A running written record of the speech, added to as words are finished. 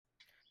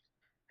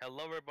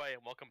Hello, everybody,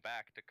 and welcome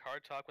back to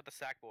Card Talk with the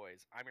Sack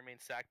Boys. I'm your main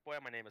Sack Boy.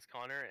 My name is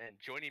Connor, and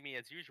joining me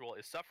as usual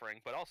is Suffering,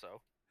 but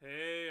also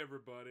Hey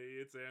everybody,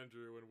 it's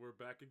Andrew, and we're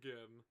back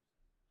again.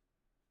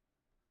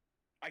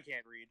 I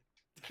can't read.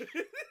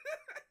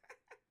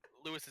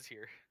 Lewis is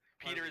here.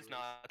 Hi, Peter is Lewis.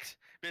 not.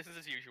 Business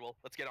as usual.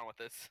 Let's get on with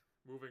this.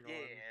 Moving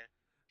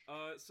Yeah.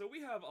 on. So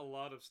we have a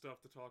lot of stuff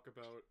to talk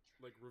about,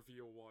 like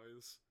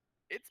reveal-wise.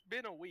 It's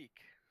been a week.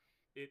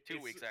 It 2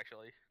 weeks,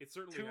 actually. It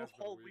certainly Two has been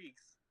a whole week.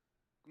 weeks.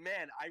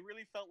 Man, I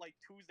really felt like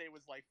Tuesday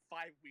was like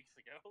 5 weeks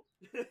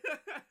ago.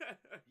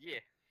 Yeah.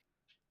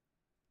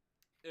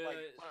 Like,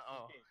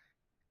 Oh.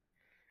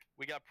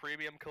 We got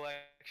premium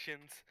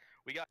collections.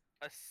 We got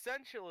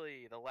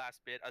essentially the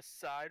last bit,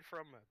 aside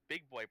from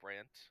Big Boy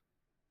Brand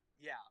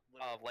yeah, of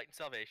literally. Light and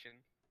Salvation.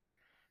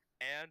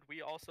 And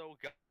we also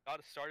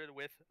got started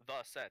with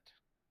the set.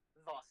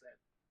 The set.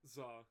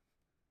 Za.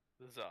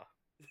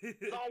 The.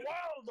 The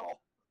world!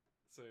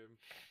 Same.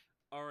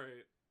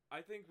 Alright,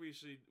 I think we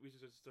should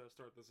just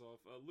start this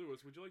off.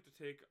 Lewis, would you like to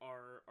take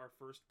our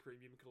first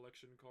premium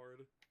collection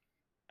card?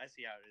 I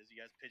see how it is. You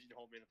guys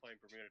pigeonholed me into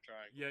playing Bermuda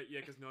Triangle. Yeah,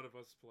 because none of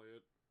us play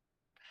it.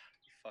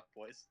 You fuck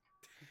boys.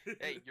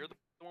 Hey, you're the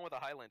one with a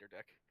Highlander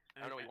deck.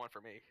 I don't know what you want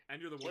from me.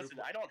 And you're the one Listen,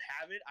 who I don't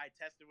have it. I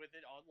tested with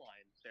it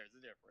online. There's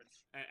a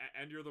difference.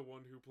 and you're the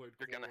one who played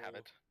You're Coral. gonna have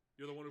it.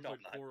 You're the one who No,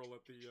 played I'm not. Coral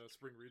at the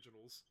Spring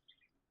Regionals.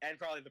 And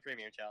probably the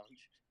Premium Challenge.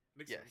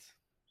 Makes Yes. sense.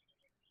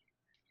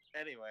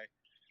 Anyway,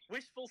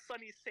 Wishful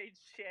Sunny Sage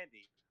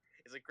Shandy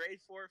is a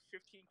grade 4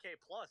 15k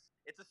plus.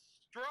 It's a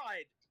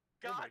stride.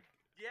 Oh my- God,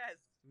 yes.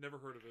 Never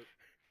heard of it.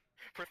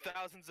 For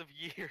thousands of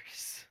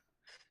years,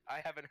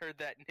 I haven't heard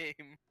that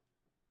name.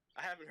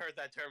 I haven't heard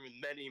that term in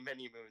many,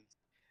 many moons.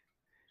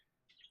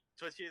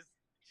 So she's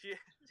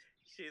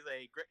a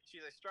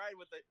stride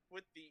with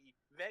the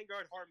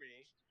Vanguard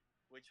Harmony,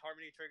 which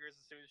Harmony triggers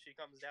as soon as she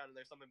comes down and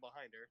there's something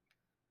behind her.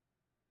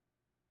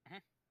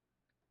 Mhm.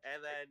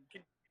 And then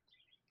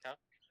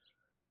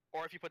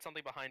Or if you put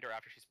something behind her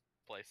after she's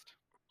placed.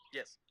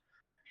 yes.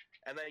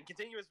 And then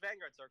continuous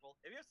Vanguard Circle.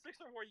 If you have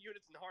 6 or more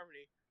units in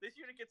Harmony, this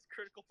unit gets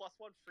critical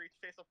 +1 for each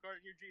face-up card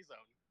in your G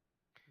zone.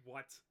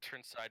 What?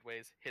 Turn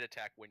sideways, hit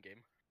attack, win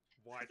game.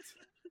 What?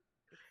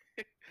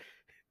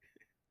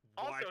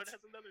 Also, What? it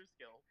has another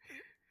skill.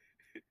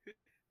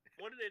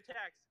 When it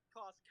attacks,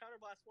 cost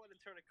counterblast 1 and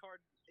turn a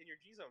card in your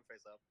G zone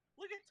face up.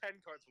 Look at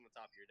 10 cards from the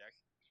top of your deck.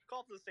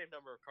 Call for the same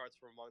number of cards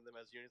from among them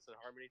as units in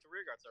Harmony to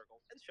Rearguard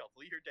Circle, and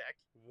shuffle your deck.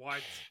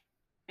 What?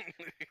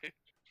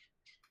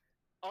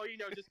 Oh,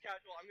 just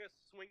casual. I'm gonna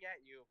swing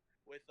at you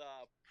with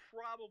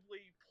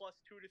probably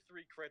 +2 to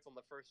 3 crits on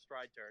the first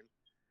stride turn,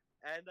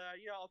 and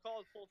I'll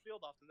call it full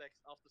field off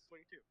the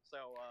swing too.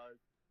 So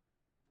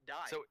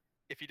die. So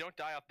if you don't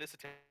die off this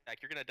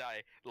attack, you're gonna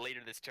die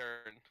later this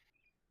turn.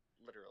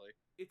 Literally.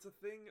 It's a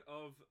thing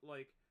of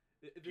like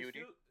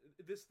Beauty.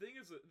 this thing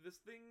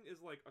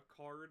is like a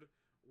card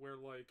where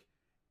like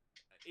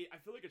I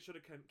feel like it should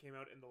have came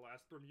out in the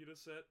last Bermuda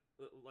set,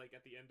 like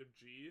at the end of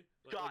G.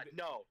 God,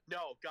 no,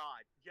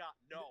 God, yeah,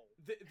 no.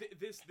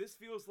 This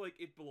feels like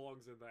it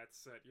belongs in that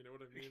set. You know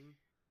what I mean?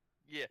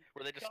 Yeah,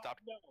 where they just God,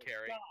 stopped no,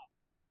 caring.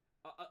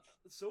 God.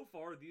 So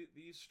far,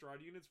 these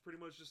stride units pretty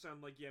much just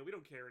sound like, yeah, we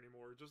don't care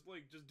anymore. Just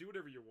do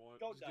whatever you want.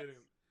 Go just get nuts.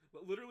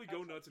 in. Literally go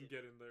Have fun, nuts and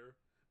kids. get in there.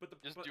 But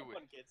Just do it.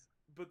 Fun, kids.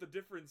 But the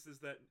difference is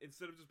that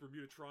instead of just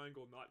Bermuda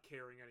Triangle not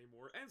caring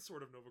anymore, and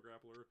sort of Nova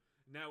Grappler,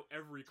 now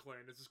every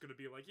clan is just going to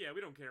be like, yeah, we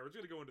don't care. We're just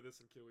going to go into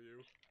this and kill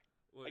you.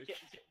 Like,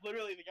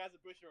 Literally, the guys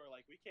at Busher are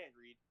like, we can't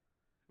read.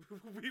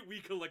 we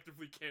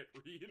collectively can't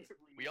read.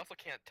 We also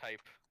can't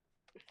type.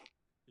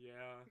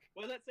 Yeah.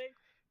 What does that say?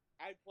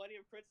 Add plenty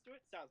of crits to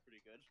it? Sounds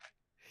pretty good.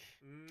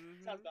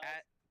 Mhm. Sounds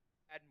balanced.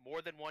 Add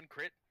more than one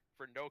crit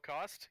for no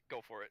cost.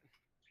 Go for it.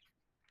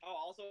 Oh,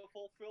 also a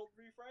full field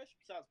refresh?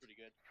 Sounds pretty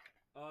good.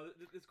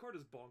 This card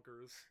is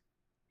bonkers.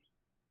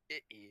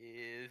 It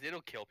is.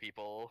 It'll kill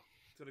people.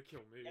 It's gonna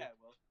kill me. Yeah,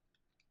 well.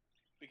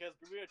 Because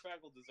Bermuda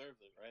Triangle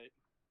deserves it, right?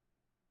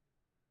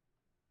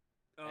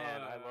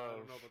 And I don't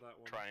love know about that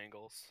one.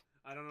 Triangles.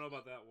 I don't know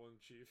about that one,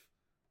 Chief.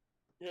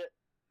 Yeah.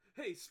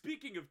 Hey,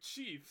 speaking of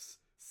Chiefs,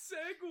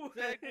 segue!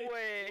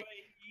 Segway.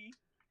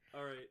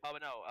 Alright.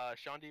 But no,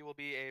 Shandi will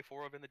be a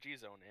 4 of in the G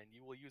zone, and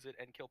you will use it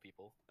and kill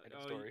people. End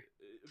of story.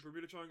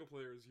 Bermuda Triangle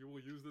players, you will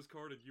use this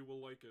card and you will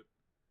like it.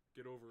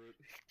 Get over it.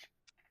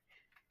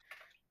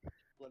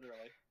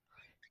 Literally.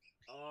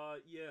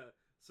 Yeah.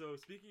 So,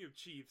 speaking of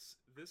Chiefs,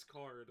 this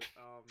card,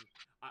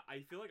 I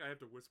feel like I have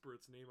to whisper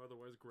its name,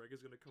 otherwise Greg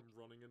is gonna come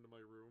running into my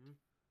room.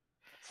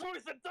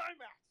 Frozen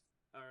Dimax!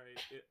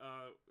 Alright,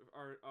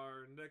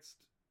 our next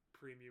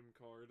premium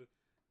card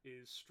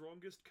is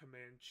Strongest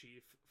Command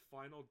Chief,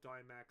 Final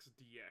Dimax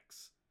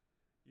DX.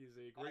 He's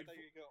a I grade thought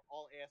you could go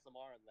all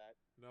ASMR on that.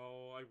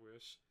 No, I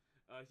wish.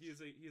 He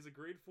is a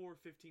grade 4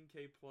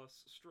 15k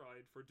plus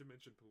stride for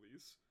Dimension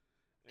Police.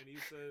 And he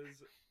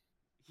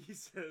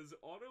says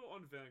auto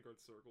on Vanguard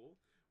Circle,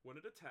 when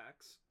it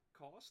attacks,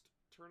 cost,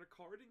 turn a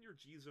card in your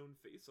G zone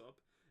face up,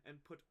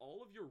 and put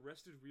all of your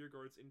rested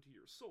rearguards into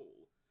your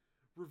soul.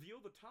 Reveal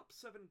the top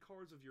 7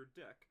 cards of your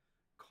deck,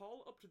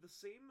 call up to the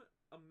same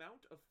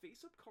amount of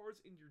face-up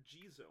cards in your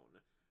G zone,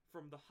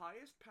 from the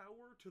highest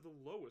power to the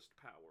lowest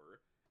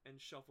power, and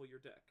shuffle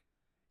your deck.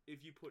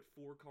 If you put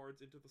 4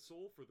 cards into the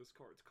soul for this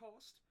card's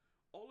cost,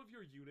 all of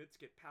your units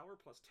get power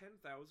plus 10,000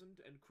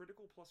 and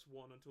critical plus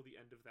 1 until the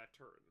end of that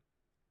turn.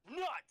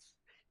 Nuts!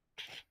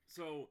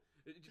 So,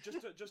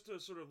 just to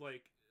sort of,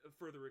 like,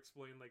 further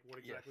explain, like, what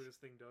exactly this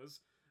thing does,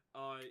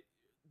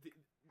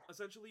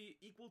 essentially,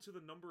 equal to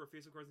the number of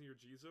face-up cards in your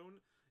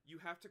G-Zone, you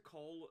have to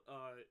call,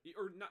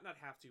 or not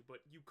have to, but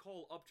you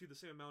call up to the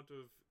same amount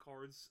of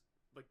cards,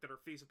 like, that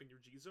are face-up in your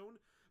G-Zone,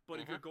 but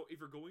if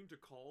you're going to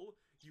call,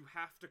 you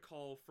have to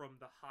call from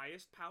the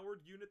highest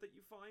powered unit that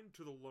you find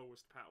to the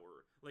lowest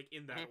power, like,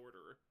 in that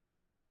order.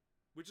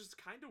 Which is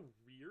kind of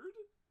weird,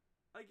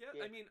 I guess.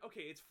 Yeah. I mean,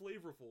 okay, it's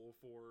flavorful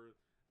for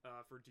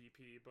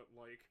DP, but,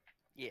 like,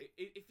 Yeah.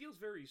 it feels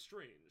very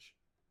strange.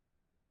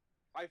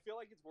 I feel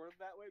like it's worded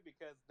that way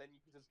because then you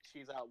can just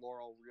cheese out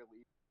Laurel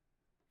really.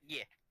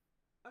 Yeah.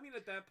 I mean,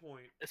 at that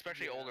point...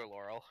 Especially yeah. older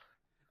Laurel.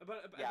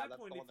 But at Yeah, that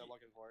that's point, the one they're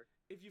looking for.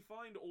 if you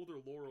find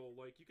older Laurel,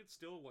 like, you could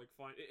still, like,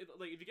 find...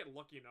 like, if you get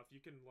lucky enough, you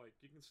can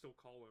still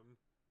call him.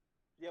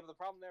 Yeah, but the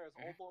problem there is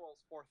old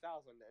Laurel's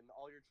 4,000 and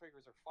all your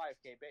triggers are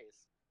 5k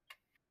base.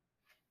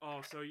 Oh,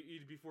 so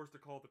you'd be forced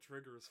to call the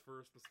triggers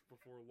first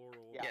before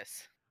Laurel. Yeah.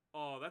 Yes.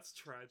 Oh, that's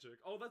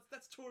tragic. Oh,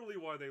 that's totally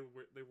why they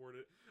word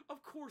it.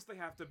 Of course they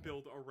have to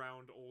build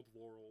around old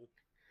Laurel.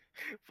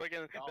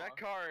 Fucking Duh. that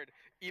card,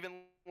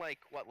 even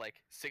like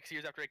 6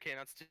 years after it came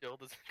out, still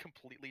does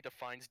completely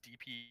defines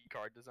DP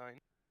card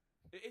design.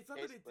 It's not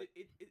that Basically.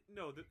 it's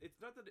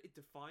not that it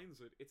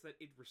defines it. It's that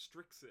it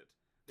restricts it.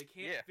 They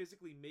can't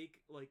physically make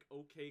like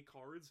okay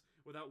cards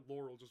without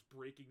Laurel just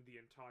breaking the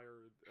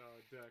entire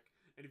deck.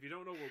 And if you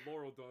don't know what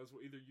Laurel does,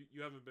 well, either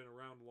you haven't been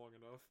around long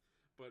enough.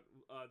 But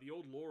the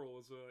old Laurel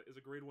is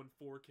a grade 1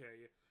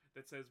 4K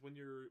that says when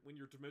your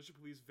Dimension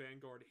Police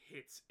Vanguard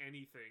hits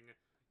anything,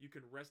 you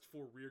can rest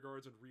 4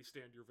 rearguards and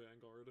restand your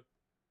Vanguard.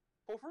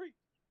 For free.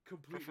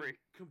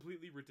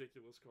 Completely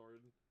ridiculous card.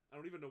 I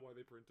don't even know why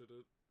they printed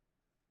it.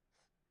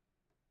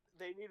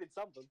 They needed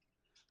something.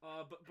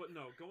 But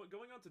no,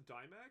 going on to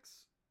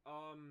Dimax,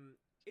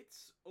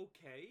 it's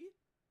okay.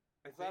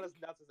 It's not as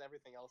nuts as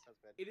everything else has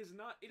been. It is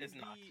not. It It's is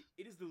not.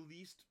 It is the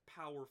least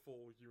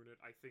powerful unit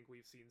I think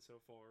we've seen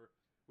so far,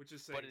 which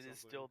is saying But it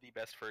is still the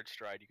best Third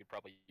Stride you could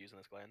probably use in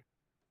this clan.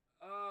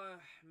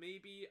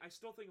 Maybe I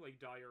still think like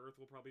Die Earth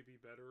will probably be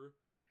better,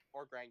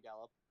 Or Grand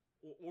Gallop.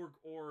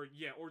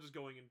 or just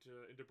going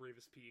into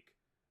Bravest Peak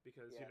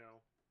because Yeah. you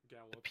know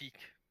Gallop. The peak.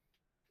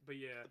 But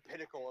yeah, The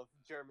pinnacle of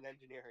German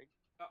engineering.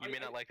 You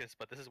may not like this,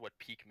 but this is what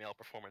peak male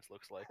performance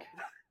looks like.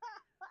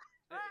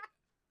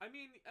 I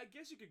mean, I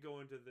guess you could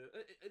go into the.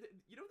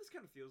 You know what this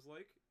kind of feels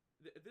like?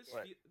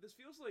 What? This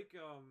feels like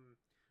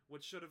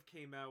what should have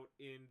came out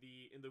in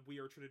the We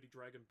Are Trinity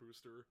Dragon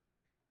booster.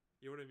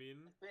 You know what I mean?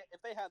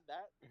 If they had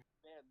that,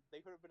 man, they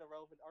could have been a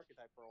relevant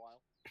archetype for a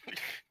while.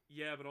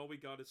 Yeah, but all we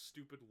got is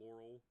stupid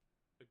Laurel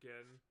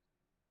again.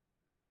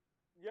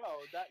 Yo,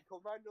 that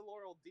Commander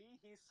Laurel D,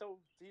 he's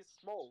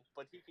small,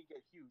 but he can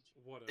get huge.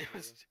 Whatever.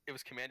 It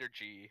was Commander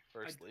G.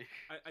 Firstly,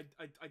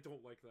 I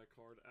don't like that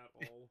card at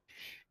all.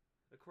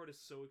 That card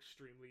is so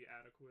extremely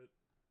adequate.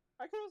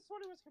 I could have sworn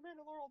it was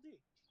Commander Laurel D.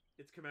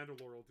 It's Commander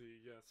Laurel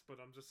D, yes,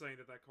 but I'm just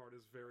saying that card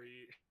is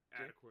very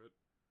adequate.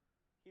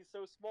 He's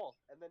so small,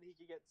 and then he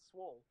can get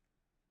swole.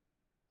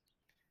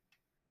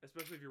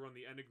 Especially if you run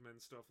the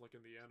Enigmen stuff like in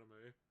the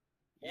anime.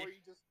 Or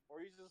you just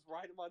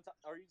ride him on top,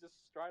 or you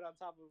just stride on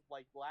top of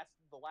like the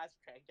last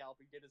Grand Gallop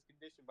and get his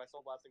condition by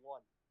soul blasting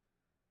 1.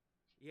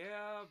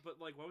 Yeah,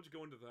 but like, why would you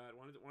go into that?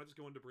 Why not just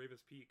go into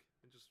Bravest Peak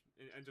and just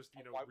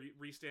you know Why-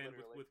 restand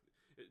literally. with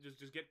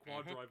just get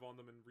quad drive on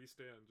them and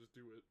restand. Just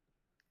do it.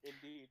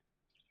 Indeed.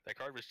 that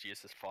card was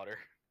Jesus fodder.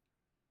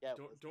 Yeah.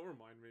 Don't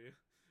remind me.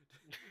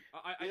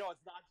 You know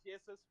it's not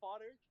GSS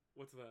fodder?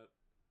 What's that?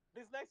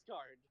 This next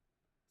card.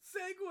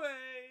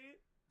 Segway.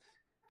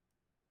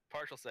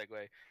 Partial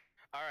segue.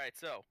 All right,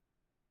 so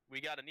we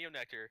got a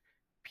Neonectar,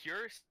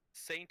 Pure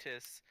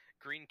Saintus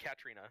Green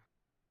Katrina,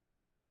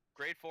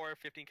 grade 4,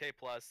 15k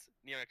plus,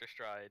 Neonectar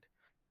Stride.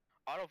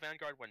 Auto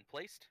Vanguard when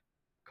placed.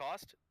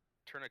 Cost: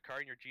 turn a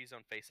card in your G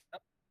zone face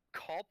up.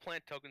 Call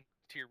plant tokens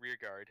to your rear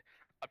guard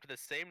up to the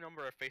same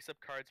number of face up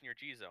cards in your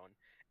G zone,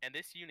 and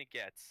this unit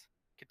gets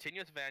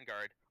continuous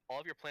Vanguard. All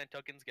of your plant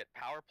tokens get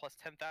power plus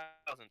 10,000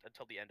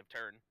 until the end of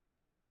turn.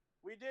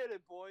 We did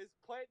it, boys.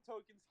 Plant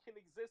tokens can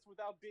exist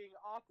without being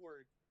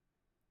awkward.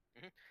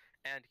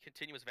 And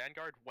continuous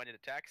Vanguard when it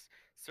attacks.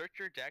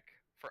 Search your deck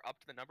for up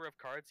to the number of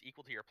cards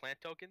equal to your plant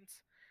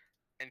tokens,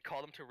 and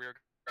call them to rear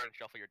guard and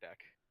shuffle your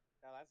deck.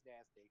 Now that's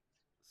nasty.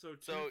 So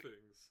So- two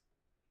things.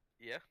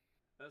 Yeah.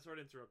 Sorry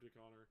to interrupt you,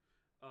 Connor.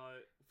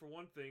 For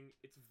one thing,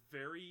 it's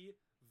very,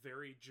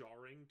 very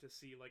jarring to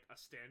see like a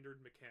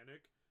standard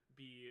mechanic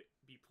be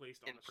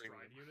placed on In a stride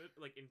premium. unit,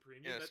 like in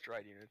premium. Yeah, That-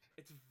 Stride unit.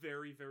 It's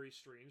very, very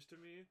strange to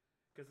me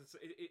because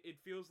it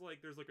feels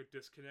like there's like a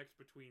disconnect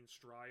between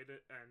stride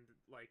and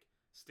like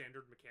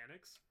standard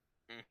mechanics.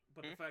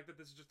 But the fact that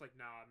this is just like,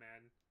 nah,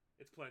 man,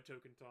 it's plant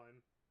token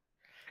time.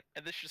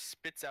 and this just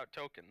spits out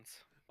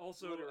tokens.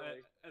 Also,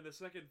 Literally. and the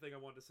second thing I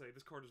wanted to say,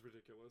 this card is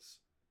ridiculous.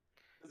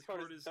 This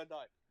card is done.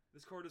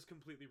 This card is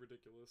completely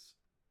ridiculous.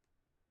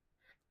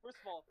 First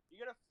of all, you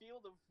get a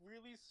field of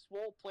really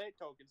swole plant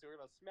tokens who are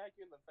gonna smack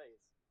you in the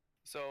face.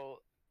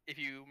 So if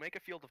you make a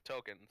field of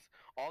tokens,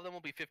 all of them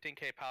will be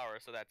 15k power,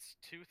 so that's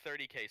two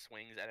 30k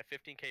swings and a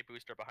 15k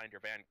booster behind your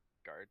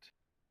Vanguard.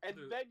 And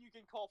Dude. then you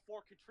can call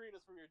 4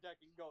 Katrinas from your deck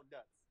and go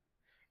nuts.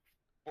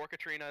 4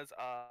 Katrinas,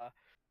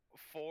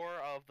 4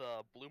 of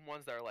the bloom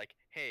ones that are like,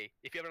 hey,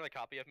 if you have another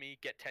copy of me,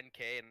 get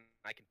 10k and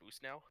I can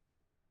boost now.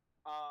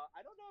 I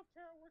don't know if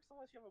Kara works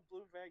unless you have a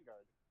blue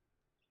Vanguard.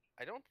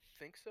 I don't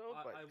think so,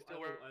 but I still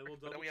will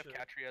but then we have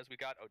double-check. Catrias, we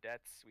got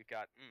Odettes, we've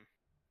got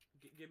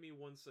Give me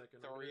 1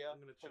 second. Thoria I'm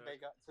gonna check.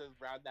 to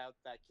round out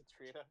that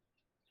Katrina.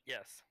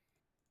 yes.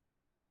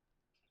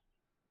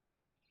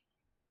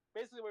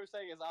 Basically, what we're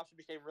saying is option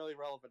became really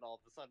relevant all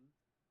of a sudden.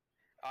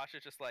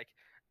 Asha's just like,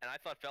 and I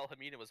thought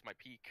Felhamina was my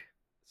peak.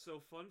 So,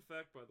 fun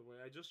fact, by the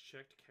way, I just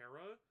checked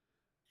Kara.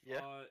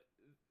 Yeah.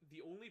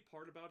 The only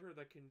part about her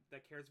that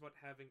cares about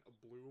having a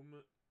bloom,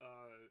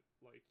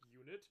 like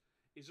unit,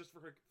 is just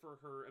for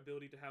her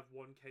ability to have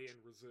 1k and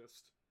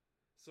resist.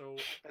 So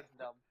That's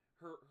dumb.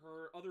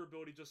 her other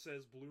ability just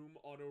says bloom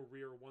auto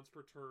rear once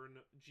per turn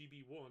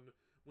GB1.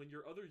 When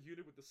your other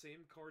unit with the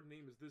same card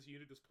name as this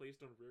unit is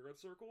placed on rearguard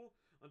circle,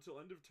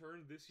 until end of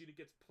turn, this unit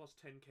gets plus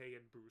 10k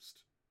and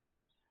boost.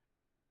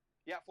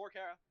 Yeah, 4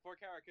 Kara,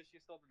 because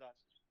she's still the nut.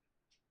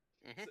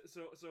 Mhm.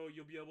 So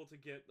you'll be able to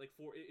get like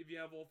 4 if you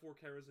have all 4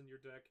 Karas in your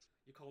deck.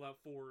 You call out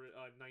 4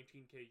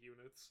 19k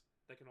units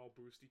that can all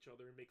boost each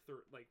other and make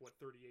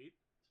 38.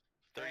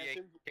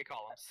 38k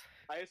columns.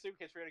 I assume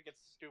Katrina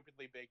gets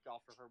stupidly baked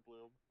off of her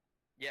bloom.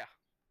 Yeah.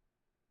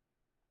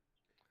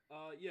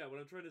 Yeah. What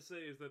I'm trying to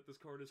say is that this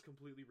card is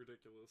completely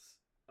ridiculous.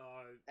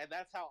 And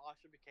that's how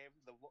Asha became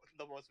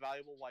the most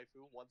valuable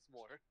waifu once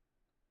more.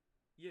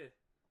 Yeah,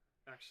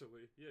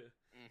 actually, yeah.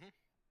 Mhm.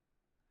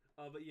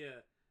 But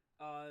yeah,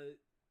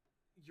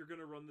 you're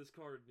gonna run this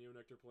card,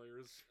 Neonectar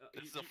players.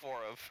 This is a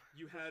 4 of.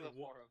 You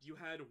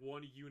had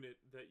one unit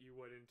that you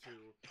went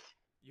into.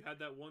 You had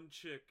that one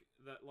chick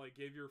that like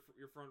gave your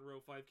front row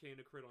 5k and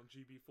a crit on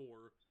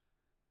GB4,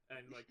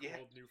 and like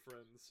called new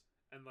friends.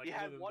 And like you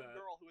had one that,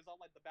 girl who was on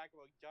like the back of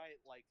a giant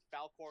like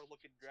Falcor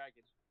looking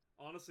dragon.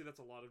 Honestly, that's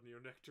a lot of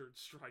Neonectar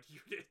stride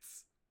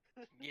units.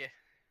 Yeah.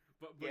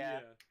 But Yeah.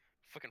 yeah.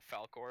 Fucking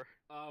Falcor.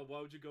 Why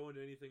would you go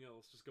into anything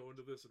else? Just go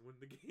into this and win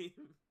the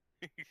game.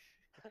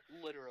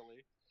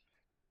 Literally.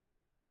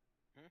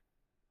 Hmm?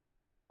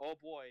 Oh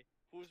boy,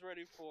 who's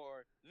ready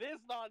for this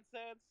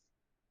nonsense?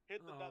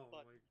 Hit the nut Oh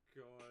button.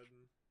 my god.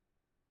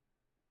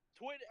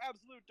 Twin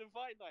Absolute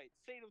Divine Knight,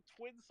 Saint of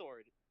Twin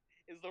Sword,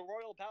 is the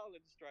Royal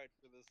Paladin stride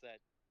for this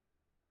set.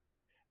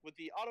 With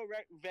the auto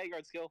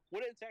Vanguard skill,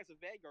 when it attacks a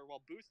Vanguard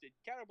while boosted,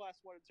 counterblast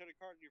 1 and turn a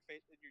card in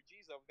your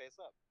G zone face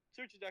up.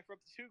 Search your deck for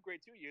up to 2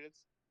 grade 2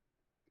 units.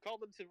 Call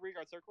them to the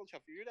rearguard circle and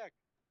shuffle your deck.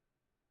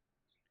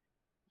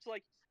 It's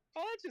like,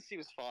 oh, that just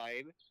seems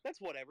fine. That's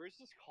whatever. It's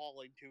just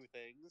calling 2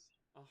 things.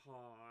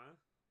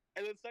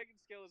 And then second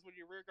skill is when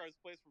your rearguard is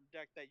placed from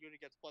deck, that unit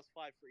gets +5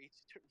 for each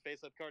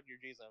face-up card in your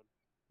G zone.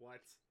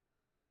 What?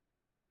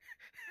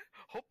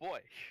 Oh boy.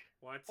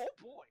 What? Oh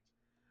boy!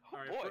 Oh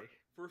Alright, boy.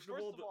 First First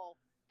of of all,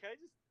 can I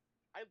just?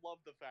 I love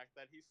the fact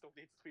that he still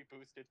needs to be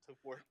boosted to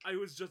work. I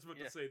was just about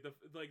Yeah. to say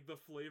the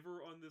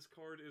flavor on this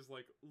card is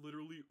like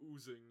literally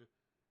oozing.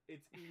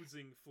 It's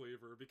oozing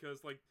flavor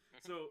because like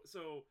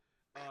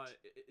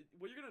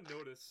what you're gonna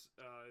notice,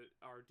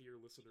 our dear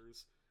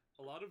listeners,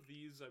 a lot of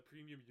these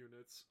premium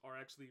units are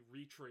actually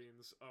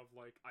retrains of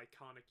like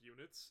iconic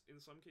units in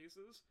some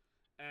cases,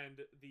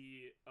 and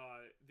the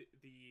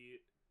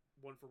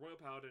one for Royal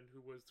Paladin,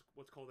 who was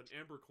what's called an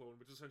Amber Clone,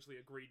 which is essentially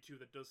a grade 2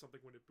 that does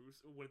something when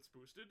it's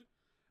boosted.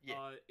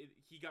 Yeah.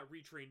 He got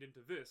retrained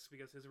into this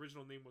because his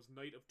original name was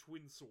Knight of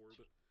Twin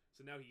Sword,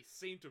 so now he's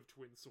Saint of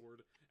Twin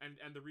Sword, and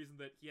the reason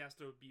that he has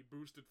to be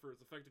boosted for his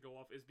effect to go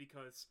off is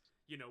because,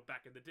 you know,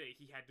 back in the day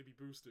he had to be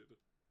boosted.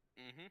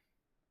 Mhm.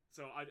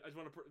 So I just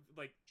want to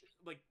like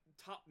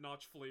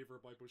top-notch flavor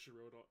by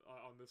Bushiroad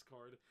on this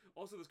card.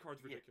 Also, this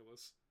card's Yeah.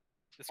 ridiculous.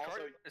 This Also-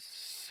 card is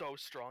so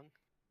strong.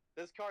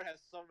 This card has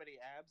so many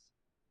abs.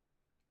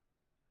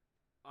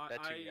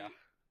 That too, yeah.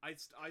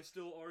 I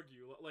still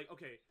argue, like,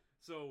 okay,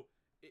 so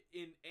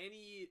in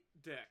any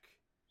deck,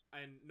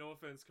 and no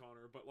offense,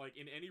 Connor, but like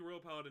in any Royal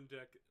Paladin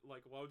deck,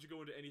 like, why would you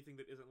go into anything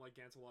that isn't like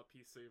Gancelot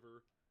Peace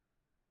Saver?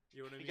 You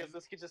know what I mean? Because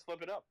this could just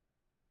flip it up.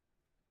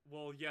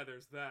 Well, yeah,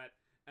 there's that,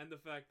 and the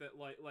fact that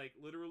like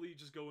literally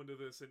just go into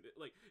this and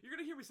like you're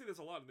gonna hear me say this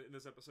a lot in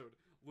this episode.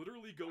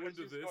 Literally go Why don't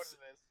into you just go this to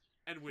this?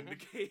 and win the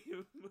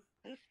game.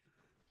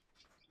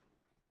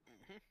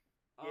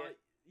 Mhm.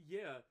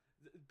 Yeah.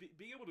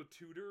 Being able to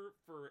tutor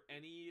for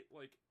any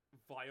like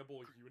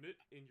viable unit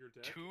in your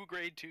deck. 2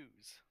 grade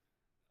 2s.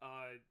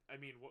 I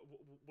mean,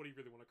 what do you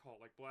really want to call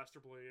it? Like Blaster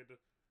Blade?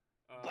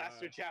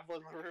 Blaster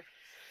Javelin.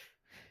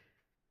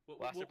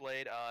 Blaster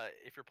Blade,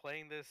 if you're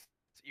playing this,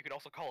 you could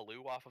also call a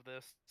Lou off of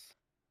this.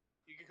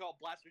 You can call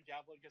Blaster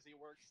Javelin because he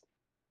works.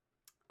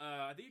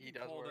 I think you He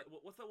can does call work.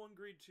 that. What's that one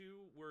grade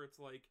 2 where it's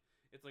like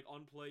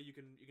on play you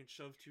can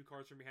shove 2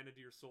 cards from your hand into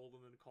your soul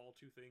and then call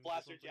 2 things.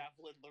 Blaster or something?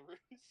 Javelin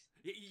LaRousse.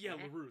 Yeah,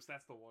 Mhm. LaRousse,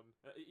 that's the one.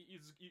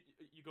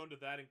 You go into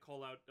that and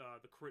call out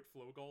the crit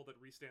Flowgall that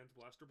restands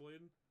Blaster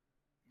Blade.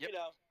 Yep. You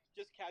know,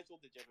 just casual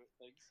degenerate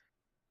things.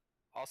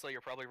 Also,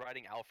 you're probably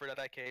riding Alfred at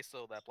that case,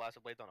 so that Blaster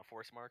Blade's on a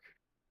force mark.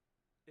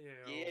 Ew.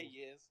 Yeah,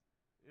 he is.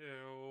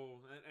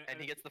 Ew. And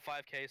he gets the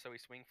 5k, so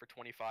he's swinging for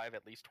 25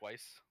 at least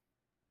twice.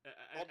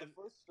 On the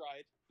first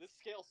stride, this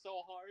scales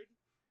so hard.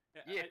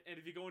 Yeah. And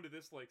if you go into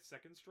this like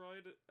second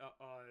stride,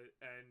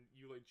 and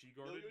you like G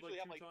You'll guarded usually like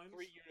have 2 like times,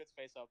 3 units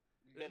face up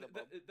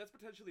minimum. that's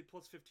potentially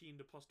plus 15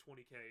 to plus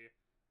 20k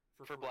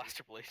For free.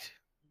 Blaster Blade.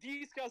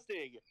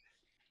 Disgusting.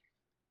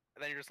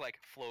 And then you're just like,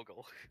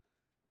 Flogel.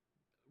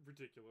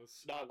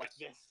 Ridiculous. Not like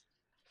this.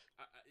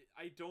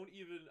 I don't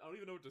even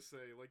know what to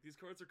say. Like these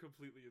cards are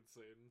completely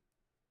insane.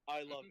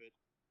 I love it.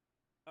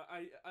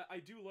 I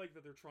do like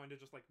that they're trying to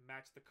just like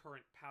match the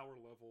current power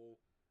level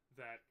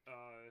that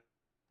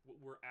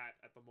we're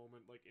at the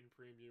moment, like in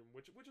premium,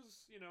 which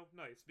is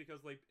nice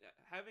because like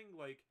having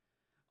like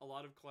a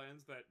lot of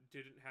clans that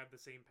didn't have the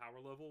same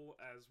power level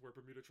as where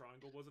Bermuda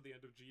Triangle was at the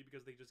end of G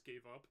because they just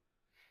gave up.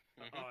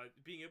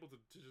 Being able to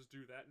just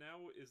do that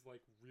now is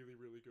like really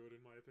good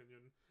in my opinion.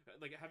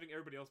 Like having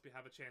everybody else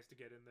have a chance to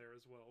get in there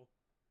as well.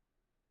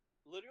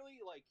 Literally,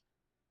 like,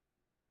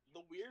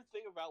 the weird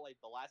thing about like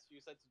the last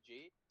few sets of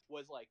G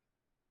was like,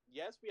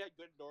 yes, we had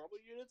good normal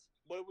units,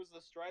 but it was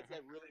the strides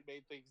that really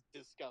made things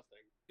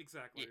disgusting.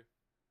 Exactly.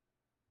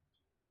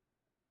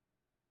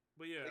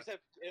 But yeah,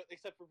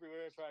 Except for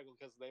Bermuda Triangle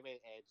because they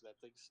made Edge. That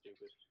thing's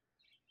stupid.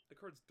 the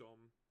card's dumb.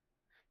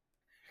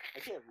 I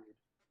can't read.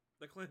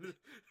 That clan.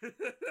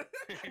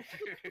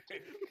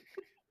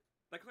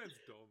 That clan's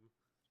dumb.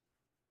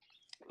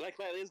 That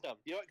clan is dumb.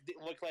 You know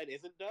what clan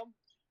isn't dumb?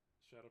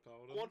 Shadow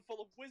Paladin. One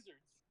full of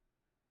wizards.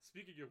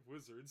 Speaking of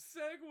wizards,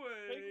 segue.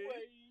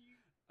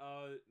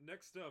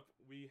 Next up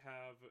we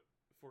have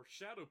for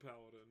Shadow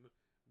Paladin,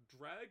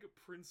 Drag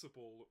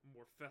Principal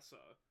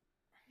Morfessa.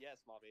 Yes,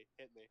 mommy,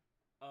 hit me.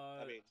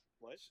 I mean,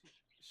 what?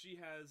 She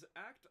has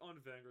act on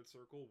Vanguard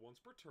Circle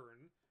once per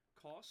turn,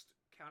 cost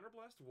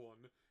Counterblast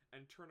 1,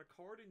 and turn a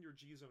card in your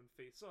G-Zone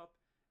face up,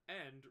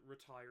 and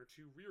retire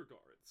 2 rear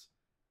guards.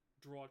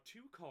 Draw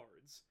 2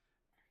 cards,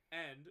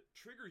 and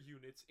trigger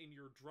units in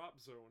your drop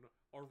zone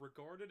are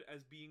regarded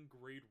as being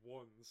grade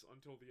 1s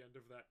until the end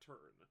of that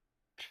turn.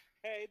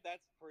 Hey,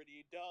 that's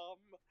pretty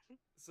dumb.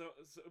 So,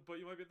 but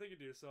you might be thinking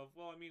to yourself,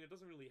 well, I mean, it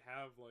doesn't really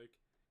have, like,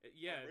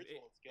 yeah,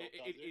 ritual skill,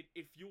 does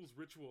it fuels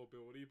ritual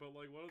ability, but,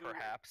 like,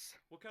 Perhaps.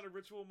 what kind of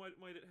ritual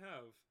might it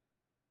have?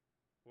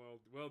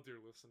 Well, dear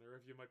listener,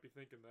 if you might be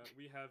thinking that,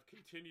 we have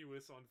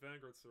continuous on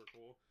Vanguard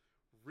Circle,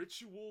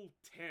 Ritual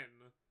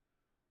 10.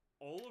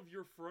 All of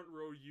your front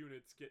row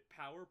units get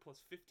power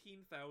plus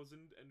 15,000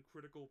 and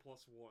critical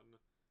plus 1.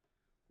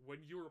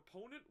 When your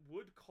opponent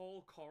would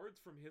call cards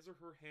from his or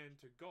her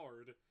hand to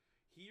guard,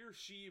 he or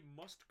she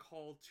must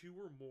call 2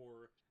 or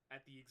more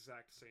at the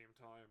exact same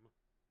time.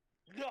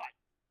 God!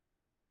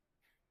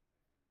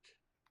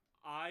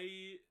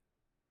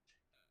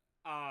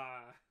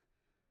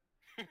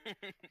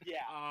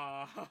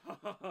 Yeah.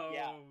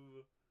 Yeah.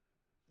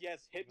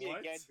 Yes, hit me What?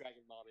 again,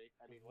 Dragon Mommy.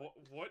 I mean,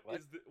 what?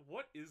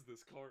 What is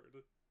this card?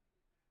 This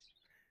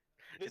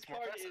It's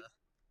card Morfessa.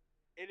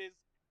 is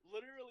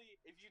literally,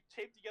 if you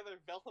tape together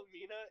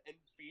Velomina and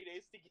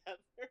Fides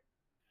together,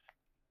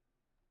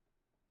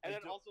 and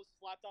then also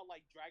slapped on,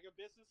 like,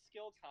 Dragobiss's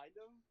skill, kind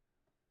of.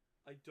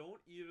 I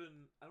don't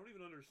even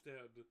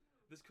understand.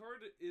 This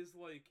card is,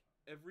 like,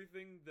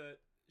 everything that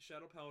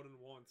Shadow Paladin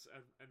wants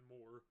and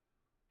more.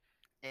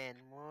 And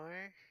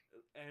more?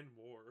 And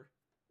more.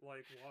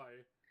 Like,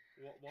 why?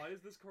 Why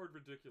is this card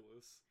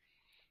ridiculous?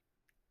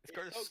 This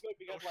card is so good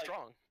because, so like,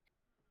 strong.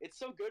 it's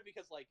so good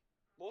because, like,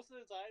 most of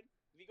the time,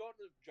 if you go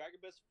into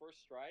Dragobiss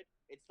first stride,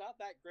 it's not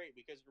that great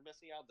because you're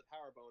missing out on the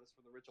power bonus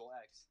from the Ritual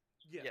X.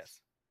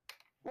 Yes.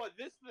 But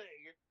this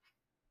thing,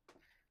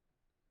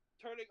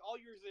 turning all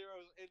your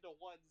zeros into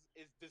ones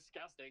is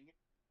disgusting.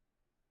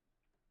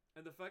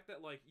 And the fact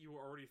that, like, you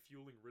were already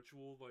fueling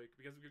Ritual, like,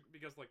 because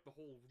like, the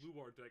whole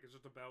Luar deck is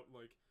just about,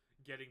 like,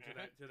 getting to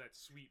that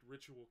sweet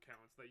Ritual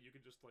counts that you can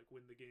just, like,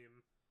 win the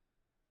game.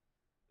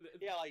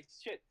 Yeah, like,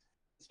 shit.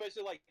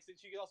 Especially, like,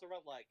 since you can also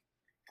run, like,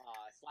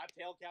 slap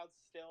tail counts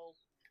still.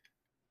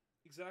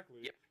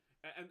 Exactly. Yep.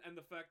 And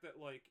the fact that,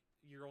 like,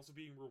 you're also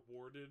being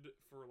rewarded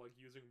for, like,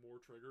 using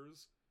more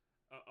triggers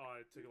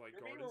to, like,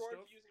 You're guard being and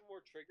rewarded stuff. for using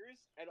more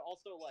triggers, and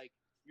also, like,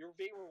 you're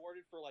being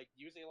rewarded for, like,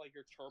 using, like,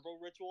 your turbo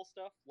ritual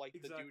stuff, like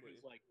the dude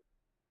who's, like,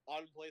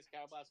 on place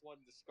Counterblast 1,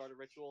 discard a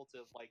ritual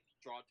to, like,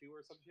 draw 2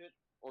 or some shit,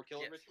 or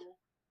kill a ritual.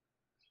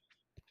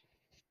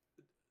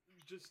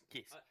 Just,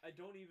 Yes. I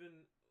don't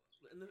even...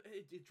 And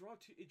it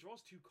draws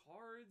 2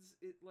 cards?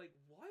 It, like,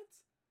 what?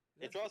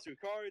 It draws 2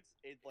 cards,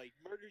 it, like,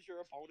 murders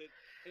your opponent.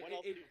 What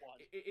else do you want?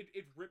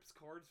 It rips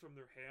cards from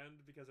their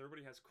hand because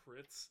everybody has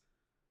crits.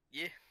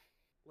 Yeah.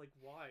 Like,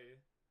 why?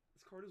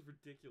 This card is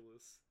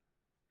ridiculous.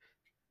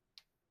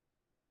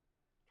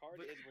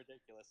 Is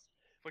ridiculous.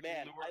 Fucking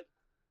Man, Luar.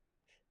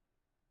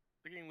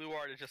 Looking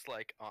Luard is just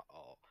like,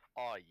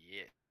 oh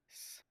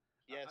yes.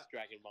 Yes, I-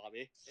 Dragon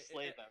Mommy.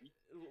 Slay them.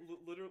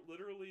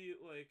 Literally,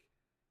 like,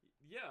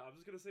 yeah, I'm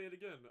just gonna say it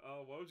again.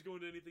 Why would you go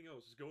into anything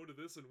else? Just go into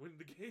this and win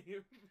the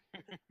game.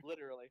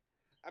 Literally.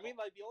 I mean,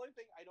 like, the only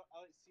thing I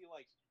see,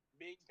 like,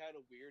 being kind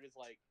of weird is,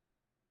 like,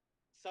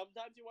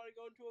 sometimes you want to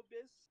go into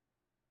Abyss.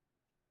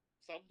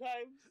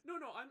 Sometimes. No,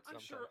 I'm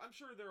sure. Sometimes. I'm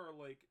sure there are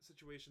like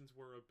situations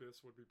where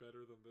Abyss would be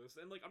better than this,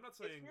 and like I'm not It's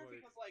saying weird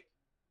like because, like,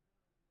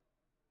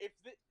 if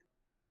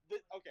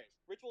okay,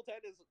 Ritual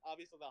 10 is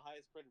obviously the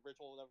highest printed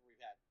ritual ever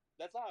we've had.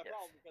 That's not a Yes.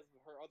 problem because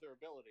of her other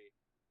ability.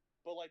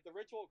 But, like, the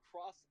ritual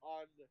cross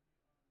on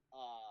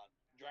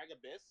Drag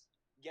Abyss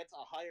gets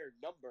a higher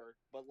number,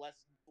 but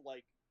less,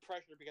 like,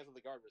 pressure because of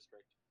the guard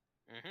restrict.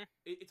 Mm-hmm.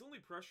 it's only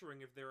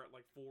pressuring if they're at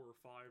like 4 or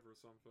 5 or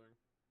something.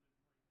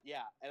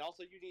 Yeah, and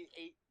also you need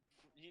 8.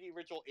 You need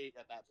Ritual 8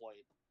 at that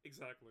point,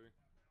 Exactly.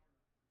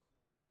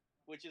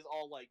 which is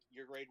all, like,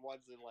 your grade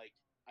 1s and, like,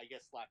 I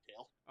guess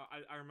Slaptail.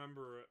 I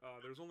remember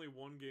there's only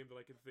one game that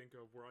I can think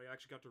of where I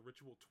actually got to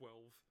Ritual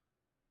 12.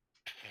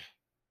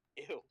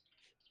 Ew.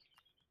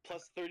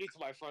 Plus 30 to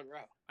my front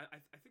row. I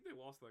think they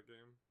lost that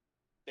game.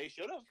 They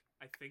should have.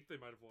 I think they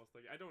might have lost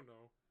that game. I don't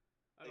know.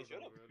 They Man.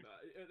 should've.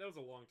 That was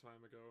a long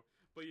time ago.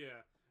 But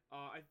yeah,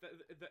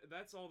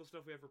 that's all the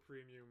stuff we have for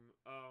premium.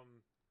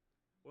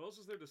 What else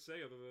is there to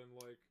say other than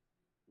like,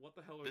 what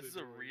the hell are This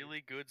they is a doing?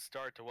 really good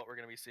start to what we're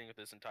gonna be seeing with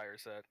this entire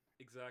set.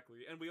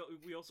 Exactly, and we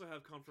also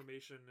have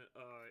confirmation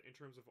in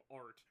terms of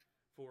art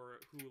for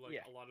who like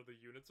Yeah. a lot of the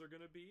units are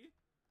gonna be.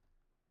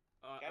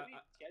 Can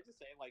I just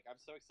say, like, I'm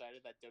so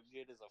excited that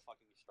Dumjin is a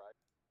fucking strike.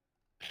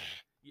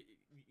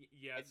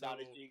 Yeah, It's not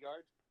a G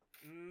guard.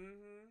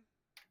 Mm-hmm.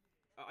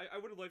 I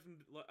would have liked him.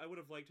 I would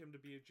have liked him to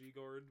be a G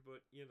guard,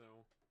 but you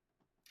know.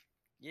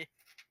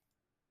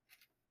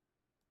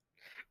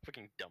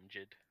 Fucking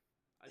Dumjid.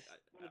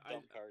 What a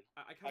dumb card.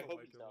 I kind of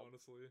hope like he's him dumb.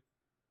 honestly.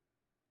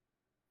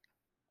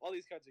 All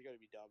these cards are going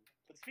to be dumb.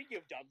 But speaking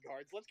of dumb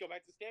cards, let's go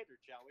back to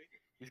standard, shall we?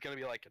 He's gonna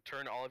be like,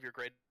 turn all of your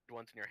grade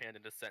ones in your hand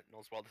into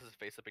sentinels while this is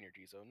face up in your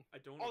G zone. I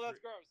don't. Oh,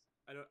 that's gross.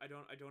 I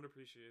don't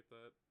appreciate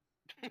that.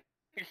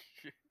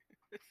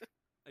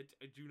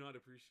 I do not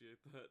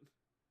appreciate that.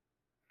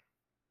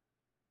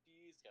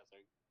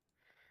 Disgusting.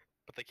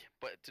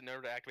 But in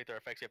order to activate their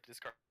effects, you have to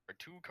discard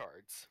 2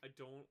 cards. I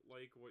don't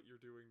like what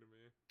you're doing to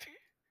me.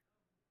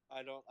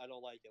 I don't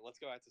like it. Let's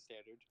go back to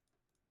standard.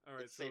 All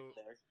right, It's so safe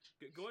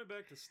there. going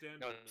back to standard.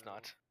 No, it's now.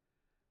 not.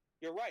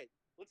 You're right.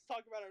 Let's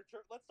talk about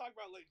let's talk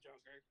about Link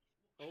Joker.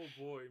 Oh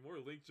boy, more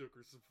Link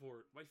Joker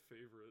support. My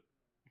favorite.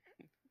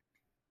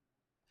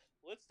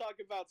 Let's talk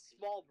about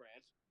Small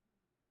Branch,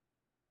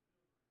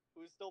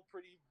 who's still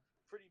pretty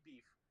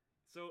beef.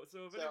 So if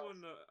So-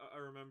 anyone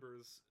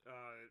remembers,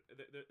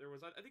 there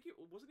was I think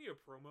wasn't he a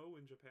promo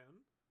in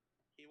Japan?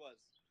 He was.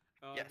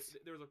 Yes.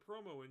 There was a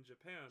promo in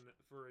Japan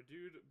for a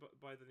dude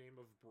by the name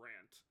of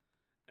Brant,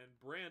 and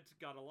Brant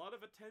got a lot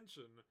of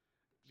attention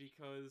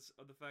because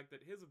of the fact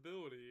that his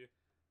ability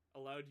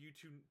allowed you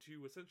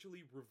to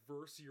essentially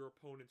reverse your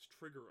opponent's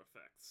trigger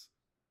effects.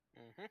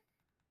 Mm-hmm.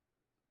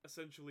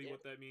 Essentially, Yeah.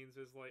 what that means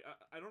is like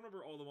I don't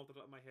remember all of them off the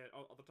top of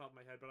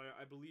my head, but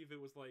I believe it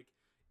was like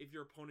if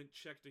your opponent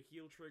checked a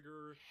heal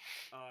trigger,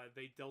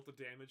 they dealt the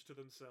damage to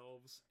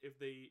themselves. If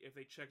they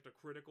checked a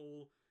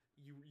critical,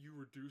 you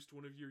reduced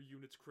one of your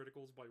unit's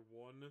criticals by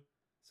 1,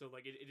 so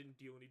like it didn't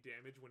deal any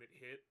damage when it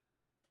hit.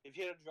 If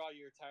you hit a draw,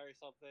 you retire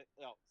something.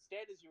 No,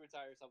 stand as you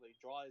retire something.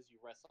 Draw as you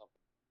rest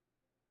something.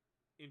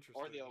 Interesting.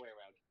 Or the other way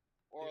around.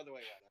 Or other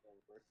way around. I don't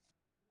remember.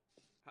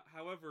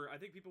 However, I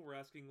think people were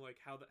asking like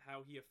how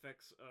he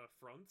affects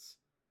fronts.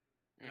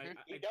 And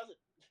Mhm. He doesn't.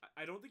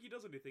 I don't think he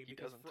does anything He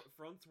because doesn't.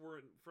 fronts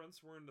weren't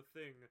a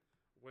thing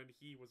when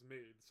he was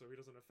made, so he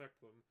doesn't affect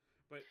them.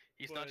 But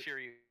He's but, not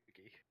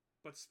Shiryuki.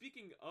 But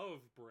speaking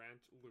of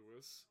Brant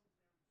Lewis,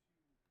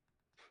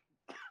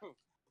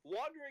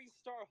 Wandering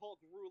Star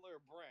Hulk Ruler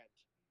Branch.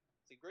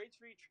 It's a grade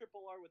 3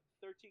 triple R with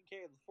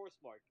 13k and the force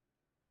mark.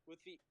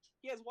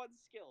 He has 1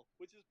 skill,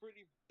 which is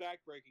pretty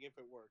backbreaking if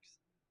it works.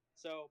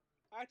 So,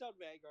 act on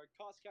Vanguard,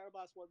 cost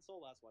counterblast 1,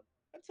 soul last 1.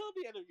 Until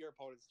the end of your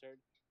opponent's turn,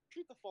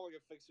 treat the following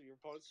effects of your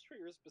opponent's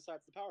triggers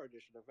besides the power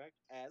addition effect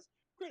as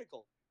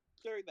critical.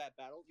 During that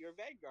battle, your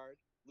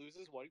Vanguard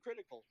loses 1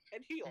 critical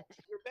and heal.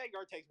 Your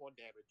Vanguard takes 1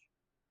 damage.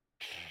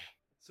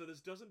 so this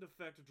doesn't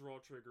affect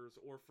draw triggers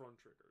or front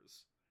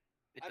triggers.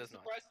 It I'm does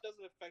not. surprised it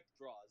doesn't affect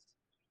draws.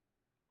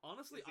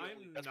 Honestly, It's the I'm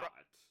only- That's not.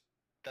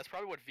 That's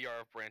probably what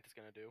VR of Brant is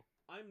gonna do.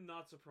 I'm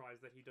not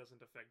surprised that he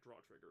doesn't affect draw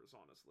triggers.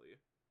 Honestly,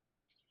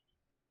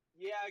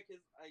 Yeah,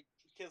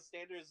 because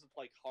standard is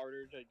like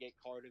harder to get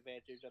card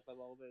advantage at the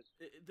moment.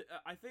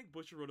 I think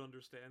Bushiroad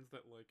understands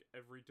that like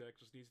every deck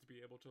just needs to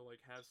be able to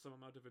like have some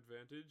amount of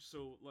advantage.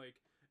 So like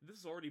this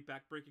is already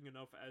backbreaking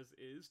enough as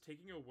is.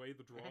 Taking away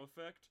the draw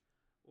effect,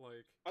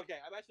 like Okay,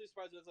 I'm actually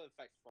surprised it doesn't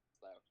affect fronts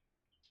though.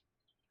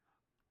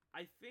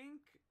 I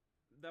think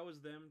that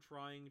was them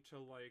trying to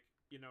like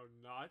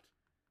not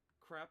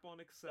crap on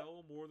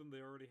Excel more than they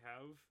already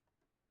have.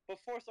 But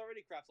Force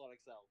already craps on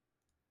Excel.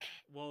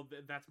 Well,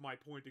 that's my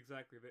point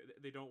exactly.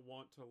 They don't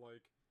want to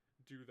like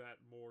do that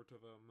more to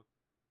them.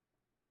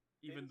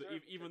 Even They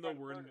deserve it. even They're though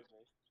we're in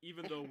convertible.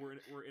 even though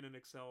we're in an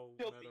Excel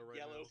Filthy meta right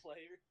yellow now.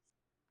 players.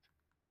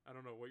 I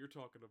don't know what you're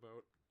talking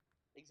about.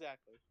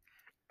 Exactly.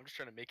 I'm just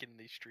trying to make it in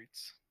these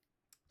streets.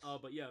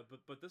 But yeah,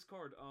 but this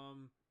card, I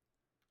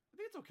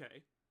think it's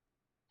okay.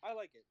 I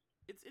like it.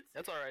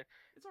 That's all right.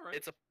 It's all right.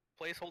 It's a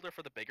placeholder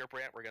for the bigger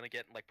brand we're gonna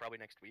get like probably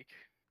next week.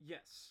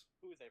 Yes.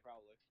 Who would say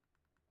probably?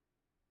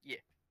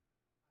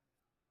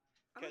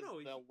 I don't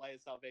Because know. the Light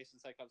of Salvation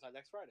set comes out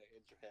next Friday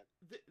in Japan.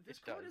 This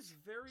It card does. is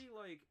very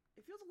like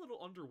it feels a little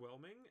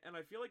underwhelming, and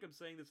I feel like I'm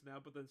saying this now,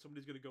 but then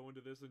somebody's gonna go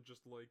into this and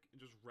just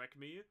wreck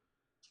me,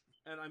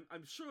 and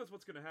I'm sure that's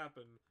what's gonna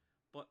happen.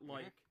 But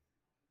like,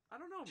 I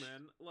don't know,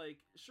 man. Like,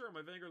 sure,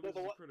 my Vanguard No,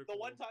 loses a critical. the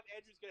one time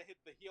Andrew's gonna hit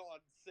the heel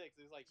on 6,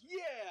 he's like,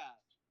 yeah!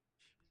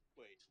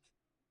 Wait.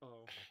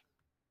 Oh.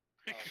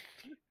 Oh.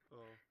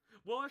 Oh.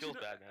 Well, actually,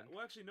 Feels no, bad, man.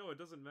 well, actually, no, it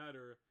doesn't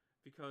matter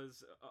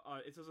because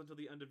it says until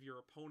the end of your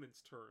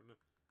opponent's turn.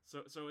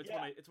 So it's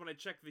Yeah. when I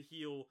check the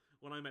heal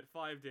when I'm at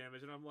 5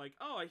 damage, and I'm like,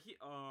 oh,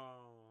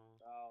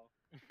 Oh.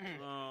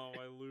 oh,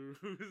 I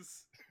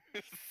lose.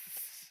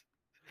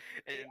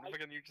 And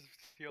fucking you just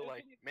feel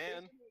like,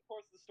 man. Of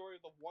course, the story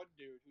of the one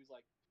dude who's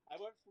like, I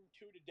went from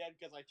 2 to dead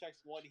because I checked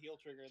one heal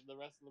trigger and the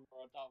rest of them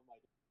are on top of my.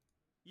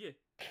 Yeah.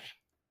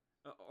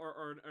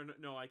 Or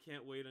no, I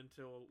can't wait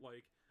until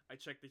like I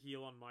check the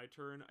heal on my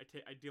turn.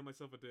 I deal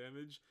myself a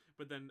damage,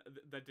 but then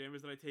that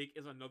damage that I take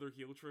is another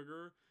heal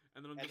trigger,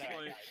 and then I'm And just then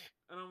I like, died.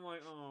 and I'm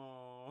like,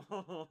 oh,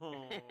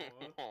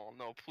 Oh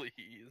no,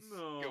 please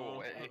No. go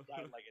away. I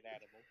died like an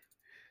animal.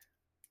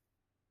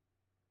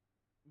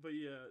 But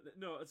yeah,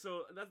 no.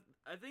 So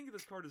I think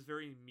this card is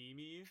very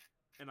memey,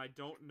 and I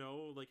don't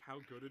know like how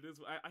good it is.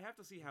 I have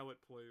to see how it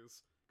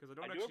plays because I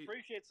don't I do actually.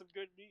 appreciate some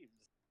good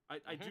memes.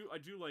 I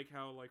do like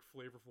how like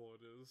flavorful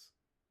it is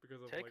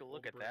because of Take like, a all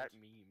look the at that brands.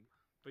 meme.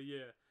 But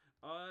yeah,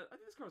 I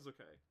think this card's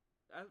okay.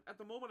 At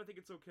the moment, I think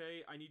it's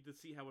okay. I need to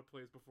see how it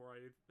plays before I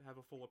have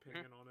a full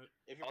opinion on it.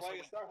 If you're Also,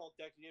 playing a Star Hulk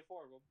deck, you need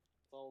 4 of them.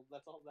 So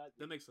that's all that.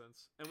 That makes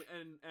sense.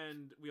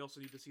 And we also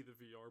need to see the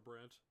VR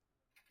brand.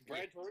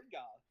 Brand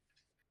Ringa.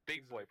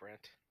 Big boy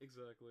Brent.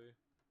 Exactly.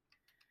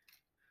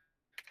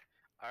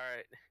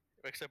 Alright.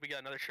 Except we got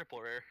another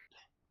triple rare.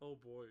 Oh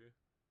boy.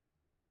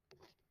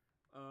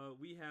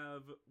 We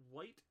have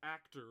White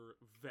Actor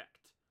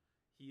Vect.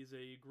 He's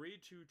a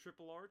grade 2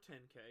 triple R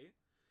 10k.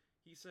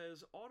 He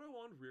says, auto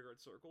on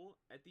rearguard circle,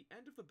 at the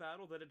end of the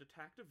battle that it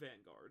attacked a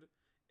Vanguard,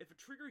 if a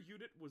trigger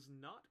unit was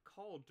not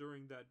called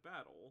during that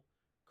battle,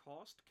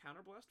 cost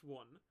Counterblast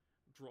 1,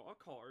 draw a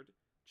card,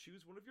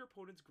 choose one of your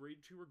opponent's grade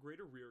 2 or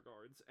greater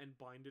rearguards, and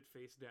bind it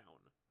face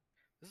down.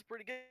 This is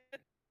pretty good.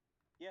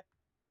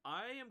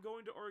 I am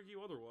going to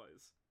argue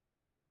otherwise.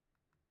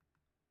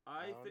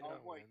 I think Oh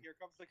No, boy, man. here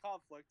comes the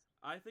conflict.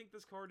 I think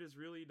this card is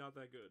really not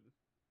that good.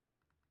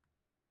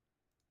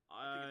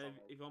 I think it's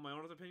alright. If you want my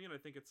honest opinion, I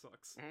think it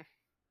sucks. I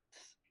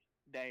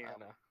Damn. don't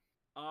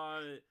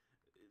know.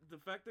 The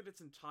fact that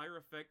its entire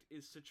effect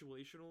is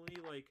situationally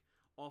like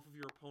off of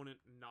your opponent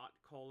not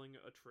calling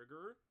a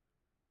trigger.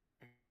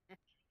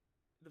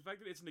 The fact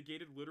that it's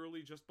negated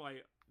literally just by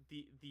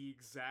the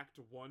exact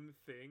one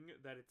thing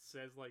that it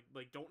says like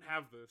don't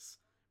have this,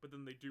 but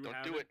then they do Don't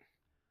have do it.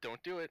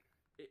 Don't do it.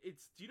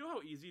 It's do you know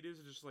how easy it is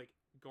to just like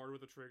guard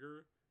with a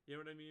trigger? You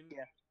know what I mean?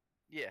 Yeah.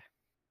 Yeah.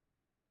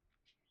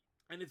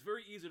 And it's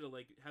very easy to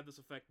like have this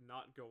effect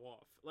not go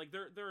off. Like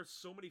there are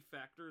so many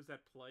factors that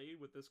play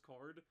with this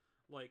card,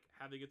 like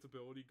having its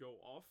ability go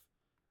off.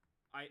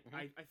 I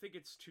think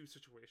it's too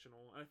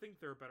situational. I think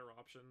there are better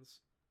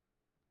options.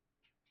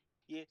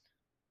 Yeah.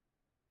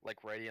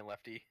 Like righty and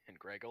lefty and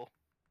Greggle.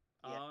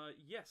 Yeah.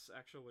 Yes,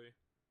 actually.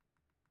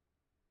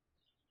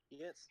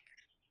 Yes.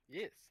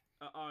 Yes.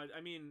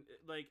 I mean,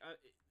 like,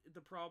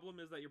 the problem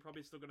is that you're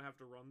probably still gonna have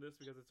to run this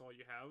because it's all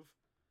you have.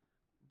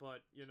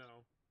 But you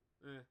know,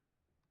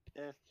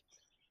 Eh.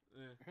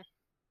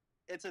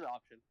 It's an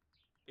option.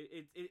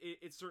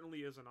 It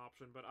certainly is an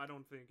option, but I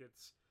don't think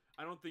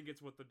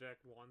it's what the deck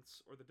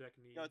wants or the deck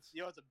needs.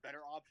 You know what's a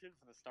better option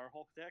for the Star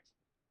Hulk deck?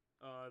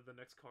 The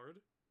next card.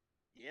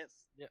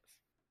 Yes. Yes.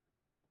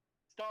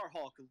 Star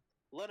Hulk,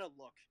 Let It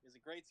Look, is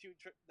a grade 2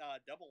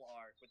 double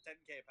R with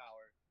 10k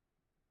power.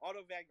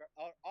 Auto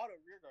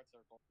rearguard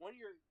circle. When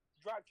your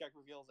drive check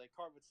reveals a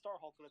card with Star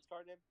Hulk in its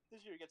card name,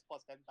 this unit gets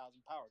plus 10,000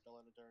 power till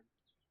end of turn.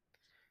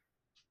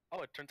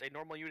 Oh, it turns a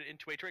normal unit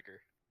into a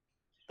trigger.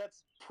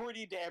 That's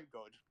pretty damn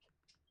good.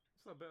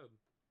 It's not bad.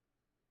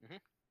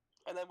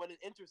 And then when it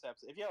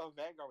intercepts, if you have a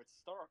Vanguard with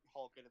Star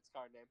Hulk in its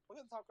card name, look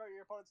at the top card of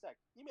your opponent's deck.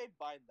 You may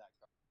bind that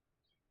card.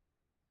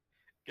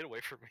 Get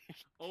away from me.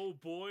 Oh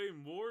boy,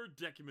 more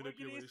deck Wiggity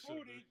manipulation.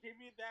 Swooty, give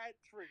me that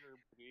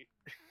trigger, baby.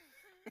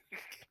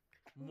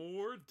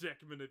 More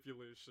deck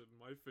manipulation,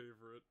 my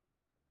favorite.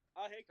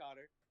 Oh, hey,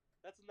 Connor.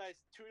 That's a nice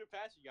 2 to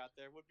pass you got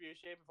there. Would be a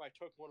shame if I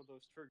took one of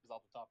those triggers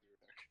off the top of your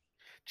deck.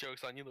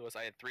 Joke's on you, Lewis.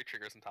 I had 3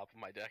 triggers on top of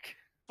my deck.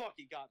 Fuck,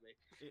 he got me.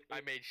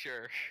 I made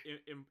sure.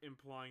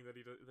 Implying that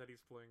that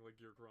he's playing like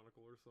Gear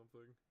Chronicle or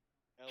something.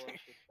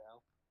 LS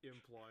now.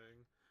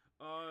 Implying.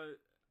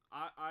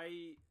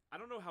 I I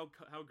don't know how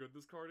good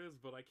this card is,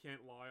 but I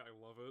can't lie, I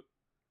love it.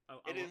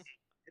 It is.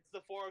 It's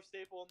the 4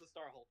 staple in the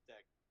Star Hulk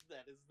deck.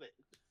 That is it.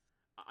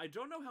 I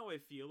don't know how I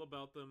feel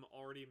about them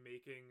already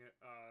making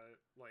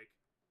like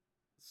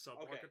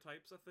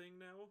sub-archetypes a thing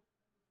now.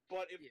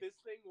 But if Yeah. this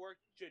thing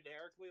worked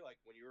generically, like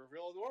when you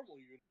reveal a normal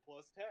unit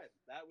 +10,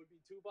 that would be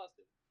too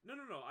busted. No,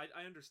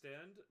 I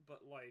understand,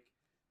 but like,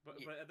 but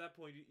Yeah. but at that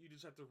point you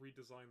just have to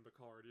redesign the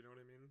card. You know what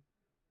I mean?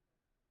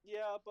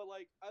 Yeah, but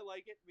like I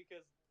like it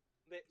because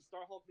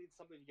Star Hulk needs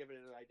something to give it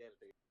an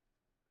identity.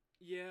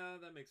 Yeah,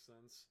 that makes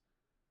sense.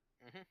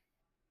 Mhm.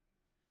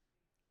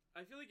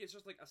 I feel like it's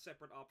just like a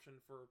separate option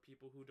for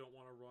people who don't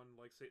want to run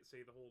like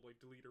say the whole like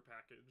deleter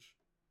package.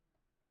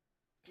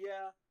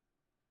 Yeah.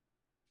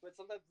 But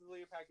sometimes the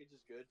leader package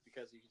is good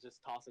because you can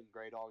just toss in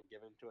Greydol and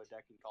give it to a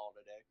deck and call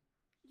it a day.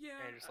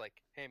 Yeah, And just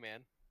like, hey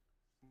man,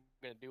 I'm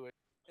gonna do it.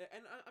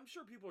 and I'm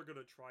sure people are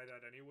gonna try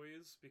that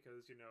anyways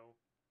because you know,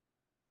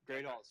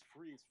 Greydol is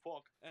free as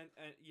fuck. and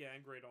yeah,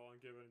 and Greydol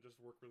and Given just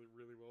work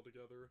really well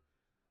together.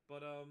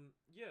 But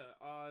yeah,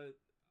 I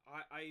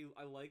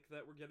like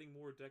that we're getting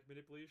more deck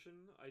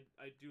manipulation.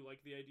 I do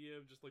like the idea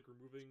of just like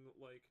removing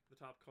like the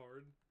top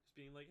card, just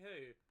being like,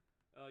 hey,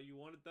 you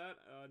wanted that?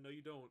 No,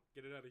 you don't.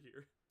 Get it out of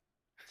here.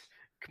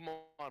 Come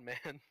on,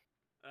 man.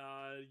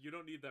 You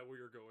don't need that where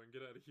you're going.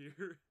 Get out of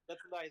here.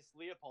 That's a nice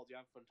Leopold you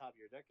have on top of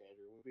your deck,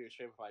 Andrew. It would be a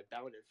shame if I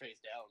bound it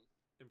face down.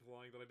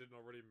 Implying that I didn't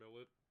already mill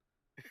it.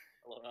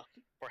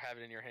 Or have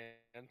it in your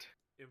hand.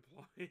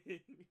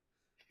 Implying.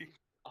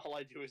 All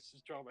I do is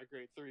just draw my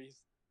grade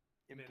 3s.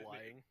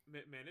 Implying.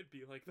 Man, it'd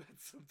be like that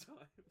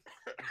sometimes.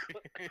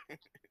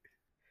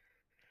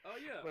 Oh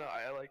yeah. Well,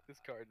 I like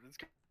this card. This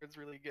card's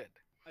really good.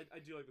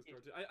 I do like this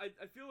card too.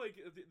 I feel like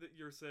that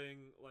you're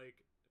saying like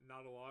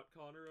not a lot,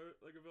 Connor,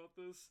 like about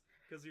this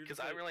because you're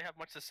Because just I like, don't really have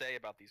much to say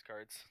about these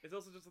cards. It's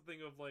also just a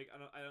thing of like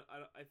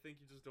I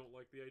think you just don't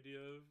like the idea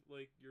of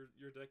like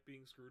your deck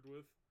being screwed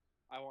with.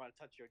 I want to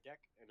touch your deck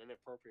in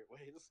inappropriate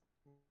ways.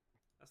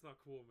 That's not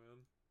cool,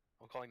 man.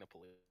 I'm calling the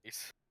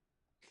police.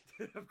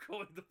 I'm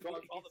calling the Well,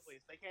 police. call the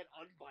police. They can't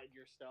unbind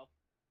your stuff.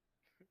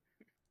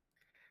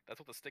 That's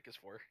what the stick is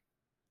for.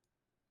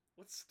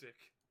 What stick?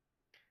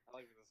 I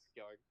like this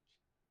going.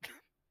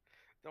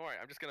 Don't worry,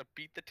 I'm just gonna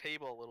beat the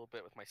table a little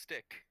bit with my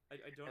stick, I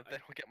don't and then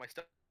we'll get my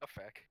stuff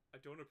back. I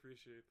don't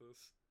appreciate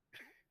this.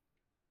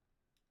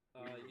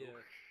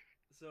 Yeah.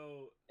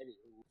 So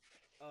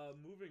Anywho.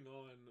 moving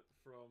on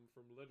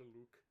from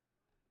Letaluk,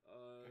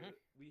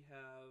 we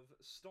have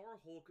Star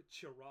Hulk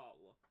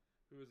Chiral,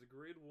 who is a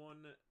grade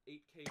 1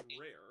 8K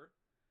rare.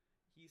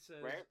 He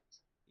says, Rare?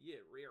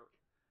 yeah, rare.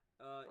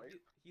 Rare?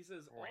 He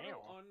says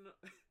Wow.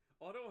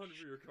 auto on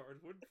rear card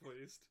when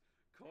placed.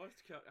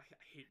 Cost count. I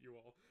hate you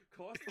all.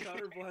 Cost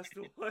counterblast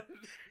 1.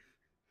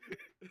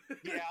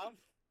 Yeah.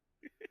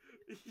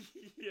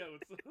 Yeah.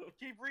 What's up?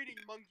 Keep reading,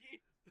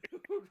 monkey.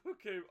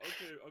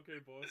 Okay,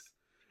 boss.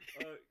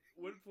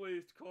 When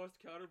placed, cost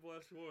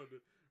counterblast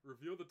 1.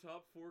 Reveal the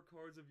top 4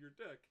 cards of your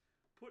deck.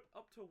 Put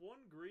up to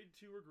 1 grade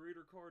 2 or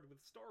greater card with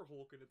Star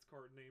Hulk in its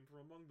card name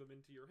from among them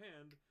into your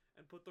hand,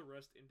 and put the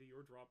rest into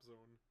your drop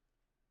zone.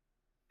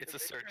 It's a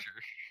searcher.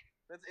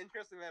 That's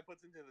interesting that it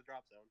puts into the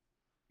drop zone.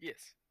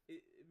 Yes.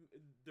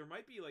 There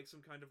might be like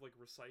some kind of like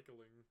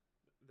recycling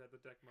that the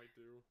deck might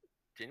do.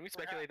 Didn't we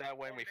speculate that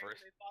when we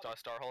first saw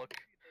Star Hulk?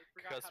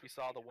 Because we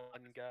saw the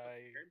one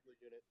guy.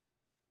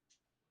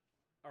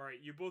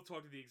 Alright, you both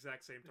talked at the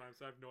exact same time,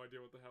 so I have no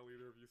idea what the hell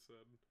either of you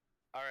said.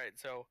 Alright,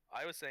 so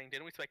I was saying,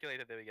 didn't we speculate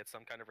that they would get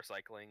some kind of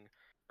recycling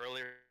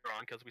earlier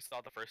on? Because we saw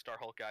the first Star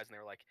Hulk guys and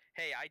they were like,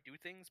 hey, I do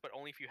things, but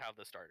only if you have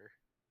the starter.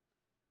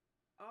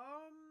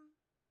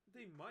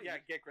 They might. Yeah,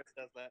 Gikris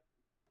does that.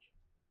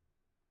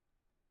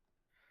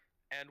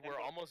 And we're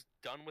almost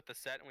done with the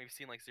set and we've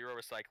seen like 0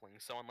 recycling.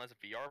 So unless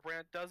VR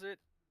Brand does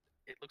it,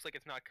 it looks like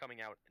it's not coming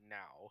out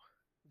now.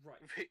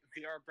 Right.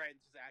 VR Brand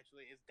just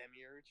actually is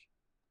Demiurge.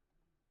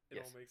 It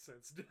Yes. all makes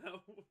sense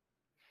now.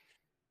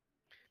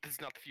 This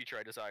is not the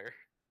future I desire.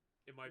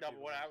 It might No, be.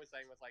 but what though. I was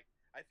saying was like,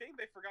 I think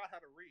they forgot how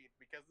to read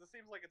because this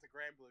seems like it's a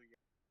Grand Blue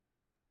game.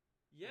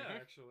 Yeah,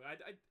 Mhm. actually,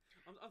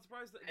 I'm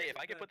surprised that. Hey, if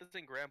I could that- put this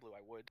in Grand Blue,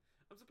 I would.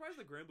 I'm surprised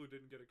that Granblue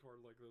didn't get a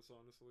card like this.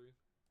 Honestly.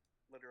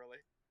 Literally.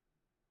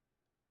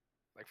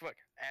 Like, fuck,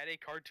 add a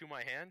card to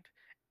my hand,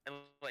 and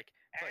like,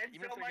 fuck, And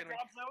even if fill they're my gonna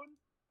drop zone?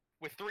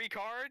 with 3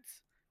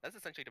 cards, that's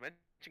essentially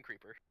Dimension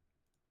Creeper.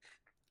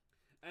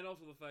 And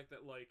also the fact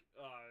that like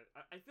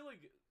I feel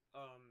like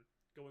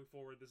going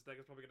forward this deck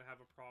is probably gonna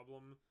have a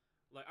problem,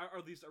 like or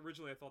at least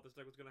originally I thought this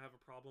deck was gonna have a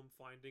problem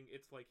finding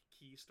its like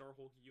key Star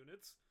Hulk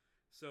units.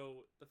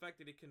 So the fact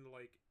that it can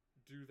like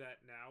do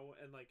that now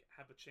and like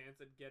have a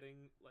chance at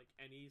getting like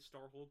any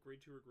Star Hulk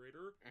grade 2 or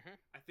greater, Mhm.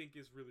 I think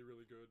is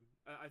really good.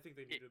 I think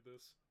they needed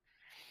this.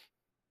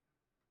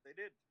 They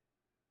did.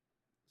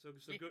 So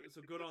Yeah.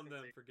 good on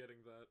them for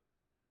getting that.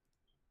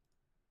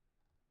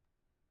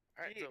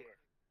 Alright, so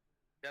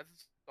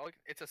that's all,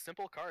 it's a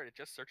simple card, it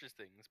just searches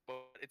things,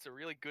 but it's a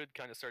really good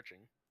kind of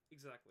searching.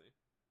 Exactly.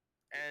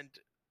 And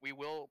we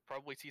will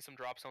probably see some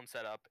drop zone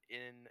set up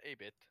in a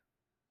bit.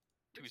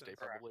 Makes Tuesday, sense.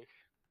 probably.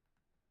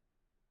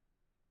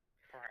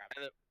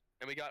 Perhaps.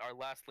 And we got our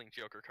last Link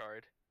Joker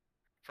card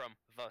from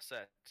the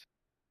set.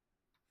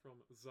 From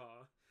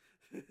Za.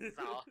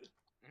 Za.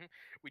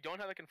 We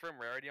don't have a confirmed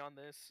rarity on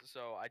this,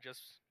 so I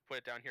just put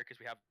it down here because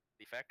we have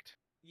the effect.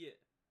 Yeah.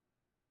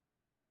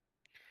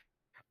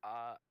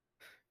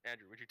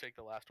 Andrew, would you take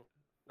the last one?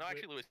 No, Wait.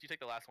 actually, Lewis, you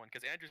take the last one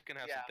because Andrew's gonna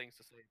have Yeah. some things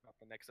to say about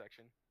the next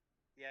section.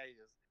 Yeah, he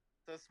is.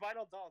 So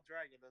Spinal Doll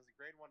Dragon is a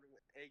grade 1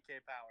 with 8k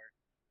power.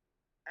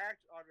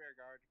 Act on rear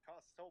guard.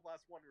 Costs Soul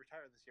Blast 1 to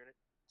retire this unit.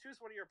 Choose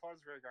one of your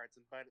opponent's rear guards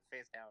and bind it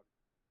face down.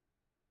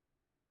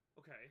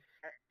 Okay.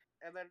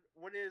 And then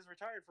when it is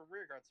retired from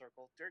rear guard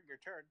circle, during your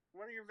turn,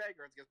 one of your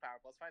vanguards gets power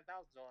plus 5,000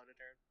 on a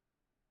turn.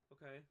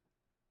 Okay.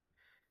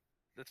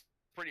 That's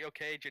pretty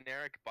okay.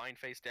 Generic, bind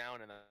face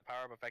down, and the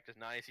power up effect is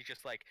nice. He's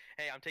just like,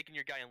 hey, I'm taking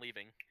your guy and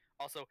leaving.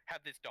 Also,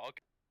 have this dog.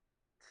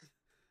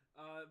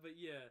 But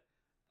yeah,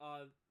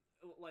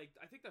 like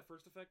I think that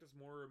first effect is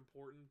more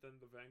important than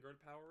the Vanguard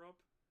power up,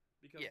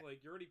 because Yeah.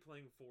 like you're already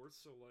playing Force,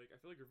 so like I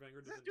feel like your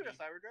Vanguard Does this doesn't dude a need...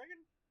 Cyber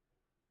Dragon?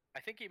 I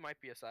think he might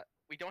be a set.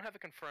 We don't have a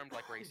confirmed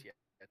like race yet.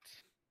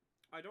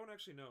 I don't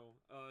actually know.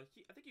 I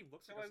think he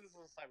looks So like why is this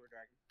a Cyber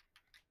Dragon?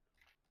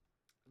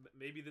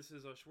 maybe this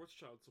is a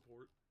Schwarzschild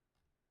support.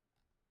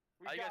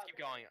 We You guys got- keep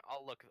going.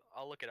 I'll look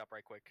it up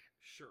right quick.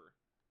 Sure.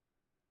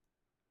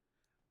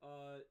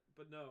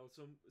 But no.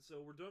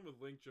 So we're done with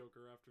Link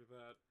Joker after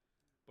that.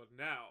 But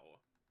now,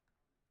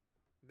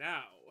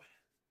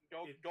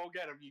 Go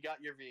get him. You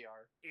got your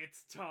VR.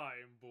 it's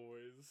time,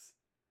 boys.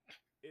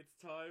 It's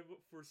time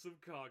for some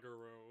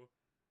Kagero.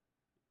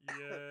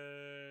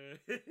 Yay!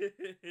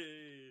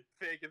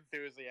 Fake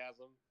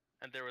enthusiasm.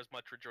 And there was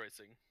much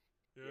rejoicing.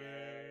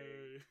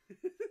 Yay!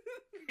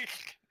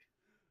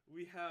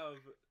 We have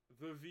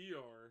the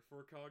VR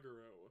for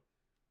Kagero.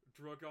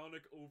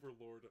 Dragonic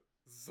Overlord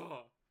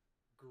Za.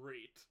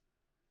 Great.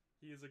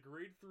 He is a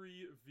grade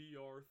 3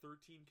 VR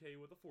 13k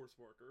with a force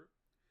marker.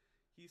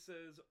 He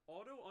says,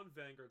 auto on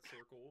Vanguard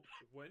Circle,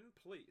 when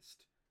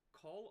placed,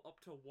 call up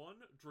to one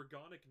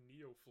Dragonic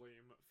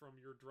Neoflame from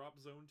your drop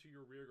zone to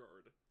your rear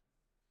guard.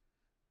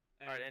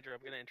 Alright, Andrew, I'm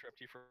gonna interrupt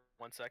you for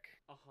 1 sec.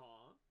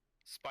 Uh-huh.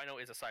 Spino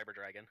is a cyber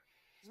dragon.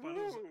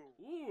 Spinal's...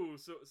 Woo! Ooh,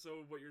 so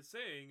what you're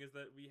saying is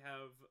that we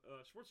have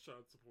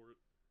Schwarzschild support.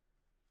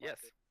 Yes.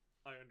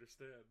 I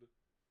understand.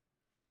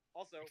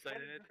 Also, when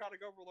Excited? did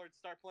Draconic Overlord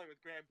start playing with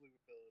Grand Blue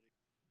ability?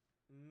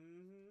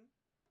 Mm-hmm.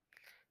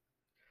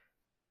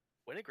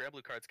 When did Grand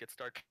Blue cards get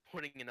start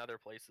putting in other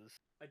places?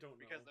 I don't know.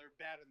 Because they're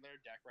bad in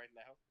their deck right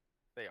now.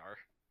 They are.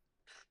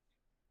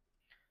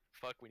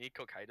 Fuck, we need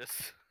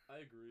Cocytus.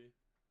 I agree.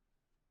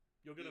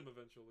 You'll get him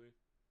eventually.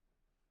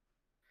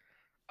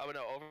 Oh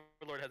no,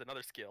 Overlord has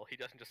another skill. He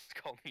doesn't just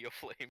call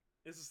Neoflame.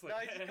 It's just No,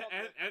 like, he's just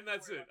called and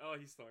that's Don't worry it. Oh,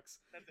 he sucks.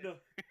 That's it. No.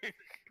 And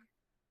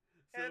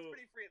that's So,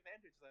 pretty free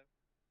advantage, though.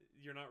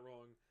 you're not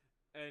wrong.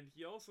 And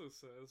he also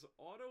says,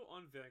 auto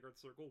on Vanguard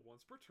Circle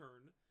once per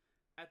turn.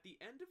 At the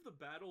end of the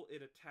battle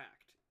it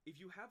attacked,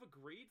 if you have a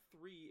grade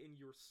 3 in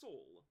your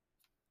soul,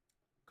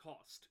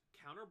 cost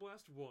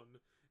Counterblast 1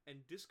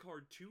 and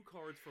discard 2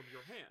 cards from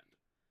your hand.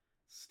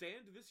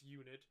 Stand this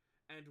unit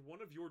and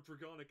one of your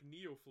Dragonic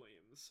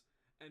Neoflames,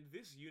 and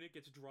this unit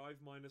gets drive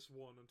 -1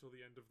 until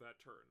the end of that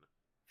turn.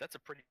 That's a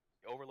pretty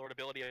Overlord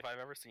ability if I've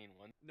ever seen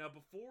one. Now,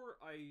 before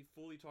I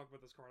fully talk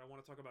about this card, I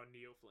want to talk about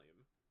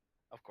Neoflame.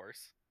 Of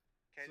course.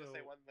 Can I just say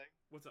So- one thing?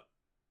 What's up?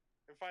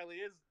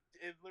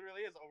 It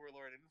literally is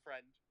Overlord and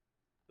friend.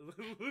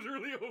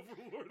 Literally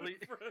Overlord Li-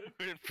 and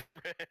friend.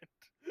 Friend.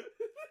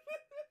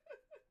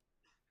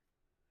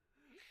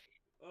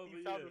 Oh,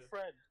 He but found yeah. a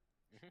friend.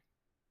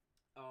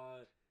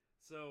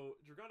 So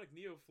Dragonic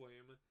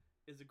Neoflame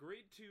is a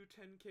grade 2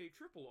 10k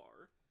triple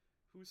R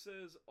who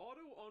says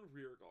auto on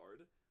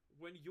rearguard.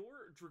 When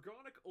your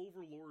Dragonic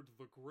Overlord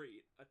the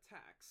Great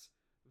attacks,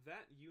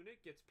 that unit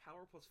gets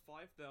power plus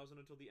 5,000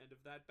 until the end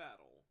of that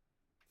battle.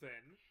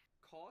 Then,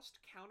 cost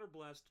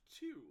Counterblast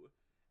 2,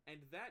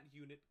 and that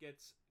unit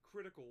gets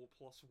critical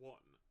plus 1.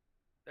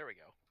 There we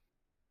go.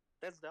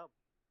 That's dumb.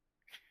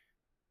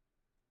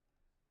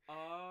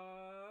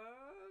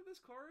 This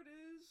card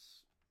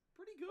is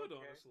pretty good,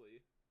 Okay.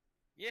 honestly.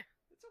 Yeah.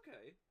 It's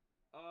okay.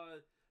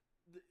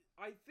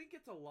 I think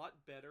it's a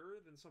lot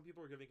better than some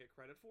people are giving it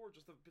credit for,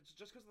 just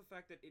because of the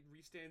fact that it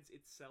restands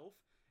itself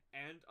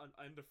and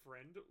a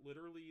friend,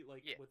 literally,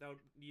 like, Yeah. without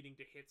needing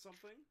to hit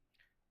something.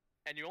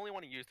 And you only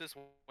want to use this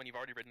when you've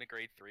already ridden a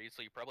grade 3,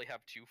 so you probably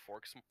have 2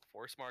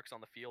 force marks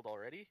on the field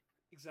already.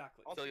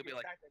 Exactly. Also, you'll be you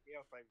like- attack that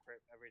Neoflame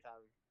crit every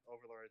time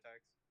Overlord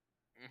attacks.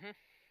 Mm-hmm.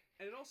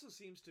 And it also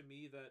seems to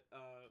me that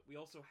we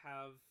also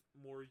have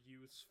more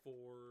use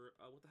for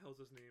what the hell is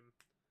his name?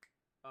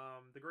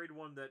 The grade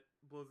 1 that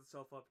blows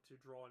itself up to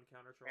draw and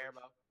counter charge.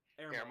 Airmo.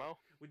 Airmo.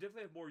 We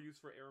definitely have more use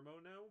for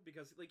Airmo now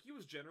because like he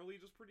was generally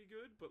just pretty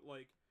good, but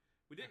like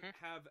we didn't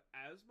have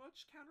as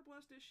much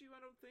counterblast issue. I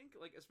don't think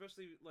like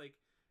especially like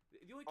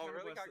the only Oh,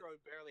 really? counterblast.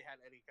 Kagero barely had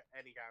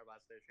any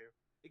counterblast issue.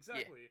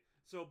 Exactly.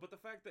 So, but the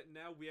fact that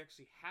now we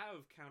actually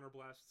have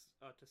counterblasts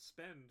to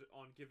spend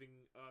on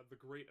giving the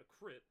great a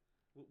crit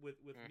with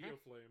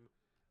Neoflame,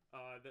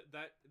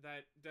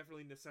 that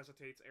definitely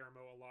necessitates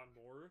Airmo a lot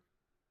more.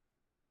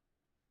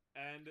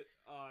 And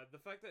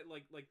the fact that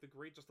like the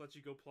Great just lets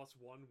you go +1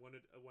 when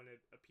it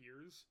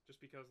appears,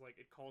 just because like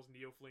it calls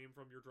Neoflame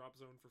from your drop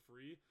zone for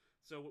free.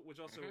 So which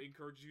also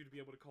encourages you to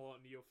be able to call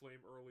out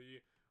Neoflame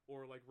early,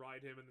 or like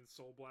ride him and then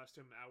Soul Blast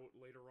him out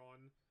later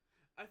on.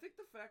 I think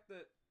the fact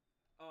that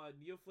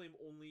Neoflame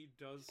only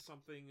does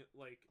something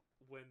like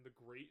when the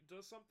Great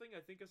does something,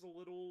 I think is a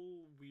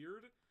little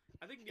weird.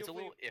 I think It's a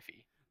little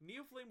iffy.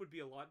 Neoflame would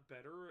be a lot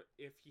better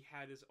if he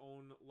had his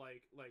own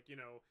like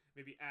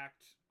maybe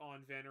act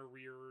on Vanner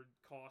Rear,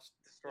 cost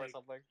Destroy like,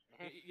 something.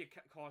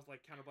 cause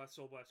like Counterblast,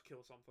 Soul Blast,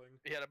 kill something.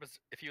 He had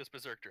if he was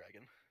Berserk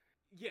Dragon.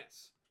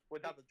 Yes.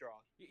 Without the draw.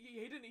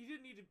 He didn't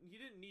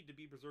need to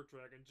be Berserk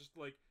Dragon. Just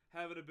like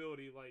have an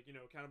ability like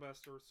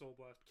Counterblast or Soul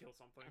Blast, kill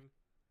something.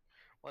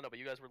 Well, no, but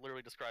you guys were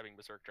literally describing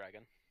Berserk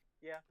Dragon.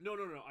 No.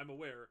 I'm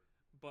aware,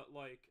 but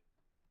like,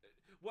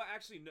 well,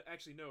 actually,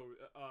 no.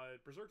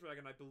 Berserk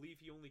Dragon, I believe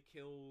he only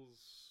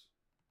kills.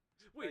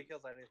 Wait, He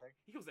kills anything.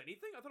 he kills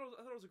anything? I thought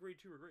it was a grade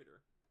 2 or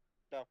greater.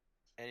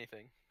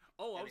 Anything.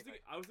 Oh,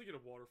 Anything. I was thinking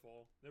of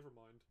Waterfall. Never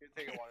mind. You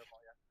take a waterfall,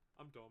 yeah.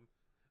 I'm dumb.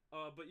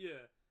 But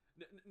yeah,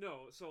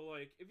 no. So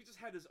like, if he just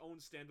had his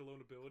own standalone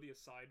ability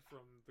aside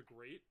from the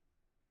Great,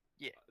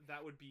 Yeah.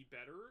 that would be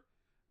better.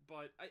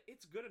 But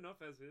it's good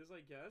enough as is,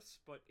 I guess.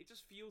 But it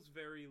just feels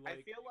very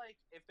like. I feel like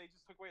if they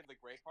just took away the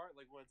great part,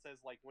 like when it says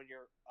like when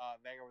your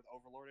Vanguard with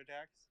Overlord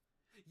attacks,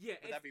 Yeah,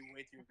 would that be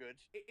way too good?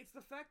 It's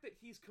the fact that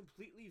he's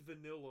completely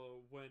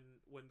vanilla when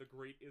the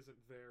Great isn't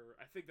there.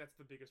 I think that's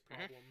the biggest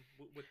problem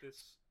with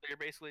this. So you're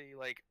basically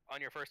like on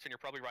your first turn,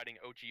 you're probably riding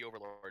OG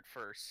Overlord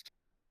first.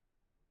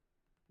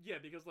 Yeah,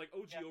 because like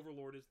OG Yeah.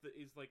 Overlord is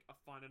like a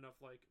fine enough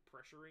like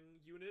pressuring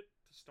unit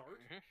to start.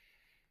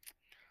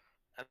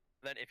 And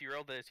then if you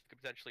roll this, you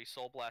could potentially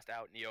Soul Blast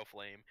out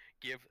Neoflame,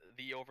 give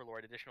the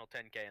Overlord additional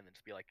 10k, and then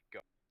just be like,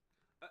 go.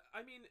 I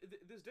mean,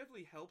 this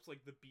definitely helps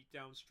like the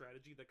beatdown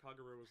strategy that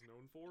Kagero is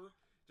known for,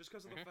 just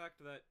because of the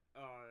fact that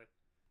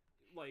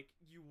like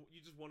you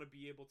just want to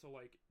be able to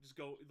like just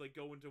go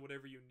into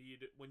whatever you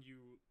need when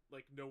you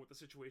like know what the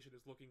situation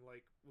is looking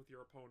like with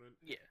your opponent.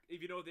 Yeah.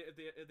 If you know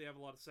they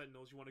have a lot of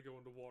sentinels, you want to go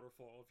into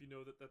Waterfall. If you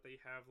know that they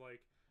have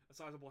like a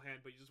sizable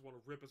hand, but you just want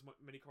to rip as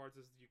many cards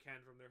as you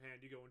can from their hand,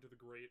 you go into the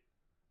Great.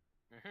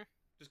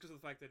 Just because of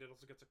the fact that it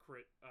also gets a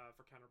crit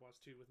for Counterblast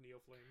 2 with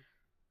Neoflame.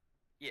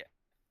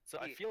 So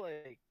I feel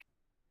like,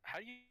 how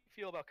do you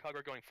feel about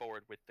Kagura going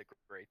forward with the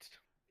Great?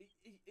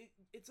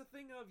 It's a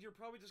thing of you're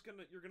probably just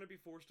gonna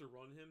be forced to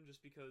run him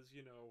just because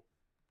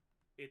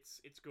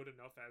it's good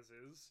enough as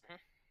is.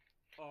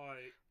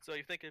 So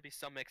you think it'd be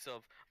some mix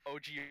of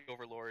OG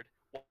Overlord,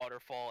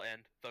 Waterfall,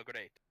 and the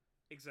Great?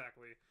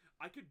 Exactly.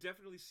 I could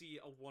definitely see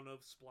a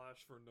one-of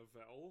splash for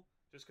Novell,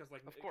 just because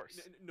like Of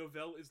course.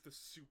 Novell is the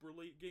super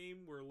late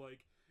game where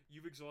like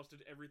you've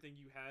exhausted everything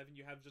you have and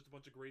you have just a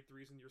bunch of grade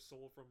 3s in your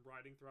soul from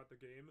riding throughout the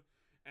game,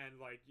 and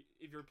like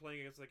if you're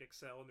playing against like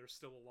Excel and they're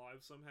still alive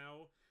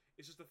somehow,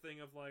 it's just a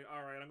thing of like, all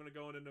right, I'm gonna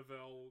go into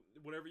Novell.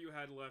 Whatever you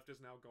had left is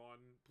now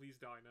gone.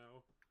 Please die now.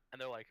 And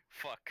they're like,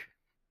 fuck.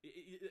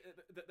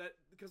 That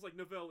because like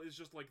Novell is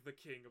just like the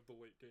king of the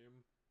late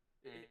game.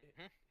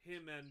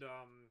 Him and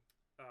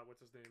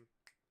what's his name?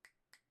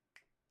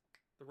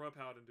 The Rub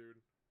Paladin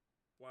dude.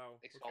 Wow.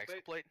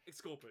 Exculpate?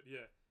 Exculpate,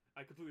 yeah.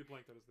 I completely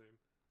blanked on his name.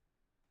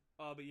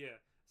 But yeah.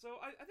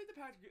 So I think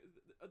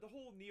the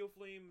whole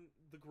Neoflame,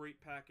 the Great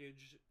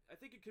package, I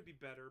think it could be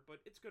better,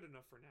 but it's good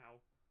enough for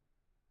now.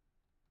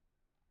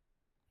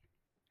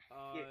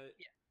 Yeah.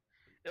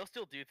 They'll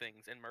still do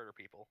things and murder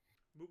people.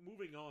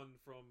 Moving on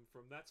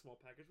from that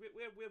small package,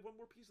 we have one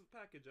more piece of the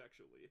package,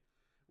 actually.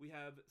 We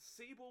have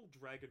Sable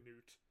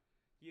Dragonute.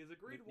 He is a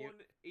grade 1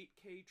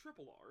 8k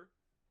triple R,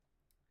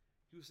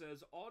 who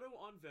says, auto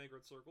on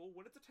Vanguard Circle,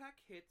 when its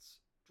attack hits,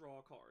 draw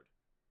a card.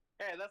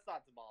 Hey, that's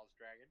not Demolish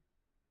Dragon.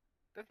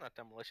 That's not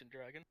Demolition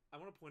Dragon. I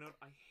want to point out,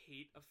 I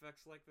hate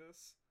effects like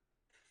this.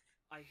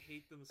 I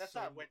hate them That's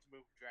so not Witch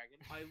Move Dragon.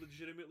 I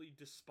legitimately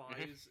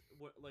despise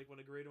what like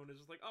when a grade 1 is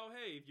just like, oh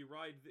hey, if you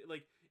ride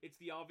like it's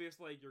the obvious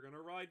like you're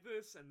gonna ride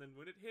this, and then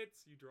when it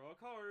hits, you draw a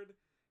card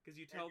because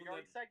you tell if you them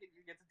go that second,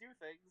 you get to do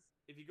things.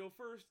 if you go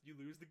first, you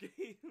lose the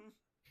game.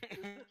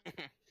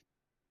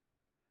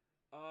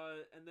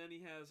 And then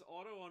he has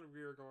auto on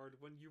rear guard.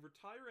 When you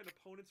retire an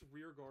opponent's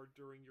rear guard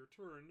during your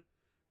turn,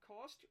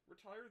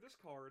 retire this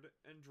card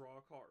and draw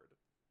a card.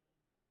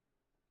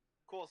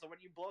 Cool, so when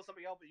you blow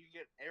something up and you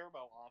get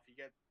Airbow off, you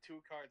get 2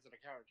 cards and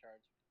a counter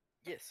charge.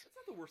 Yes. That's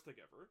not the worst thing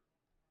ever.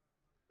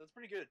 That's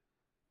pretty good.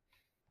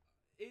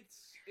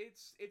 It's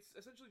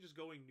essentially just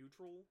going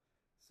neutral.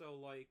 So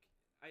like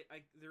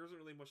there isn't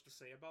really much to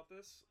say about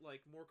this.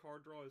 Like more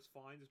card draw is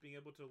fine, just being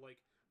able to like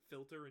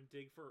filter and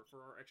dig for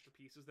our extra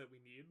pieces that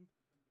we need.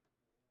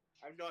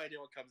 I have no idea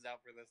what comes out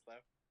for this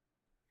though.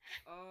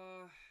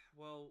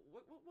 Well,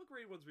 what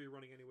grade ones were you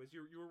running anyways?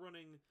 You were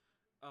running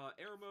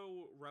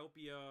Aramo,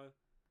 Raupia,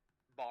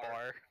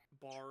 Bar.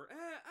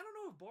 I don't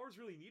know if Bar's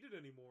really needed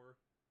anymore.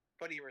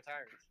 But he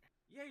retires.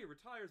 Yeah, he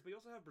retires, but you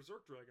also have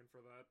Berserk Dragon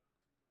for that.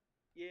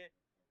 Yeah.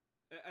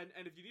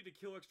 And if you need to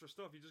kill extra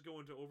stuff, you just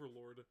go into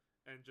Overlord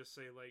and just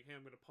say like, hey,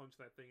 I'm gonna punch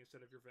that thing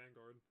instead of your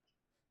Vanguard.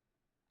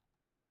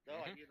 No,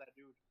 I Mhm. need that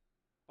dude.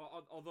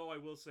 Although I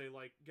will say,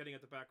 like, getting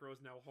at the back row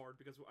is now hard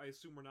because I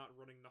assume we're not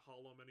running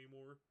Nahalem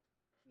anymore.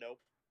 Nope.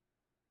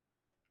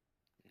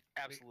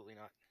 Absolutely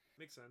not.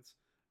 Makes sense.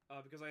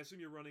 Because I assume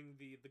you're running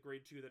the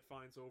grade 2 that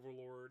finds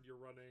Overlord, you're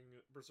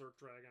running Berserk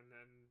Dragon,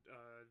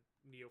 and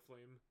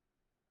Neoflame.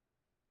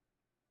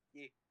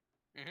 Yeah.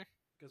 Mhm.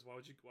 Because why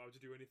would you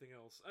do anything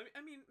else?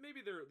 I mean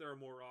maybe there are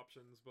more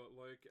options, but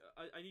like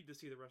I need to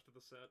see the rest of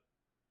the set.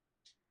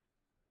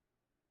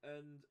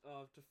 And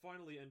to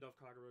finally end off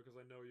Kagero, because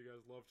I know you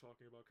guys love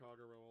talking about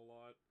Kagero a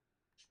lot.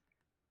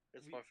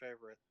 It's We- my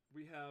favorite.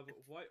 We have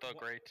So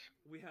great.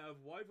 we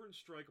have Wyvern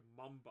Strike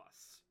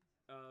Mombus.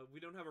 We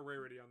don't have a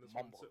rarity on this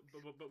Mumble. one,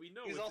 so, but we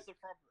know He's it's, also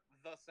from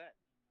the set.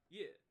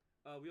 yeah.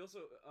 We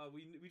also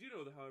we do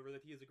know, however,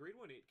 that he is a grade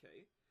 1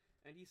 8K,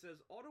 and he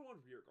says auto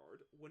on rear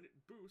guard when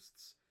it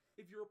boosts.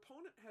 If your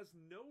opponent has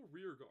no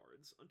rear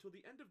guards until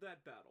the end of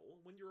that battle,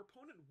 when your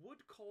opponent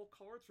would call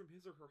cards from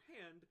his or her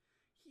hand,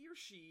 he or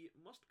she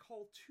must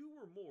call 2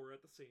 or more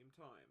at the same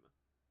time.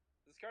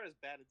 This card is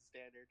bad in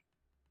standard.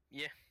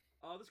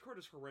 This card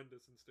is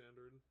horrendous in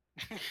standard.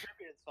 I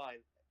mean, it's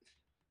fine.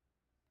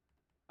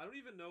 I don't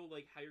even know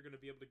like how you're gonna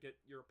be able to get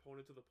your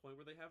opponent to the point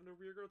where they have no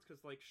rear guards,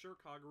 because like sure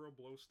Kagero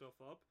blows stuff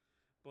up,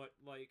 but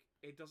like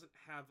it doesn't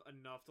have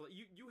enough to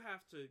you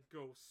have to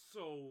go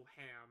so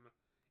ham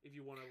if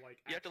you want to like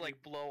You have to actually-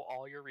 like blow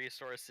all your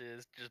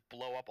resources, just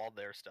blow up all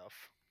their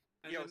stuff.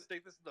 and Yo, then-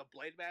 stick this in the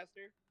Blade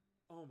Master.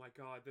 oh my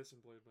god, this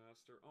and Blade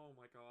Master. Oh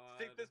my god.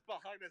 Stick this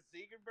behind a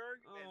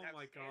Ziegenberg. Oh and have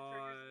my stand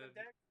triggers in the God.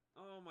 deck.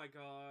 Oh my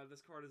god,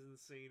 this card is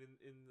insane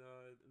in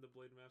the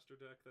Blade Master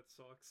deck. That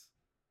sucks.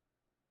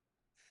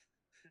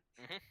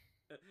 Mhm.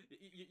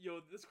 Yo,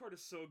 this card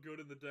is so good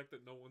in the deck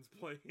that no one's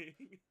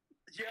playing.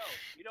 Yo,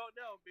 you don't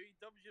know. Maybe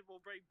Dumjin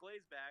will bring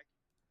Blaze back.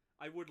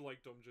 I would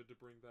like Dumjin to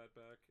bring that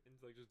back and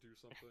like just do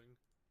something.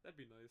 That'd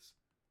be nice.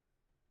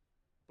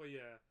 But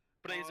yeah,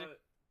 Blazer.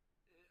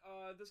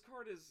 this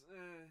card is.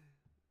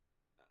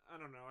 I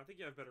don't know. I think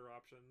you have better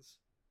options.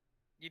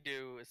 You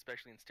do,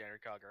 especially in standard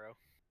Kagero.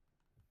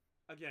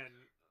 Again,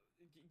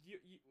 you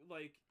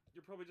like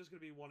you're probably just gonna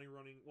be wanting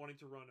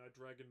to run a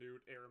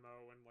Dragonute,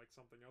 Airmo, and like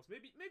something else.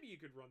 Maybe you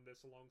could run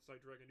this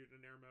alongside Dragonute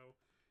and Airmo.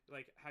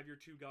 Like have your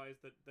 2 guys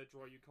that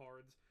draw you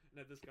cards, and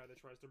have this guy that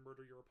tries to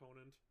murder your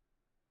opponent.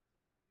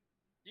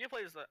 You can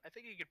play this. I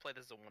think you could play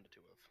this as a 1 to 2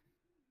 of.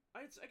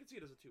 I can see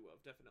it as a 2 of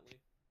definitely.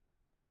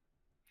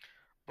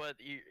 But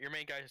your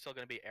main guy is still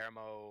going to be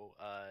Airmo,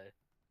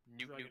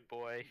 Newt Dragon- Newt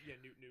Boy, Yeah,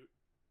 Newt.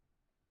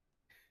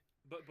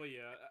 But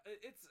yeah,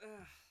 it's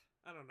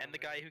I don't know. and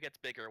the man. guy who gets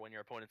bigger when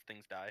your opponent's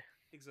things die.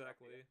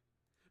 Exactly.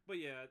 But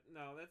yeah,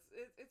 no,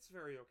 it's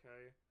very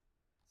okay.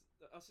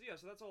 So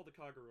that's all the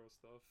Kagero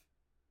stuff.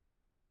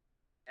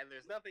 And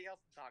there's nothing else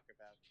to talk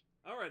about.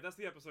 All right, that's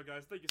the episode,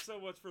 guys. Thank you so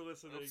much for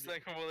listening.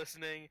 Thank you for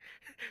listening.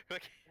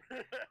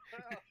 Okay.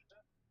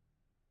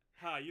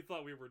 Hi, you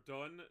thought we were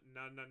done?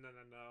 No.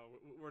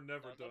 We're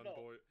never No, done, no.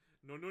 boy.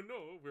 No,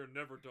 we're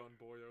never done,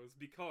 boyos.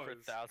 Because For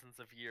thousands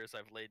of years,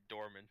 I've laid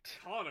dormant.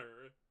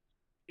 Connor,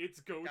 it's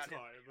go Got his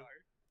time.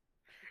 card.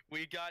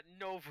 We got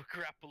Nova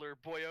Grappler,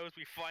 boyos.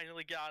 We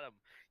finally got him.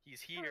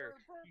 He's here.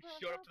 He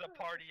showed up to the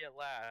party at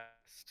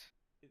last.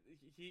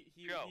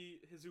 Go.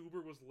 His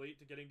Uber was late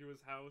to getting to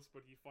his house,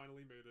 but he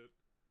finally made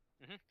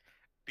it.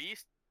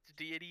 Beast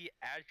Deity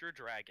Azure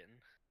Dragon.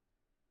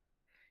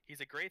 He's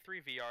a grade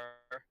 3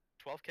 VR,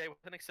 12k with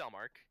an Excel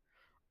mark.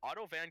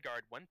 Auto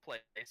Vanguard when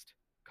placed.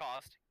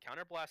 Cost,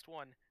 Counterblast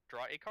 1,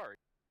 draw a card.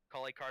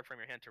 Call a card from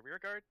your hand to rear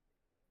guard,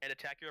 and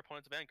attack your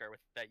opponent's Vanguard with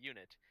that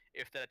unit.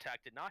 If that attack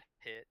did not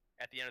hit,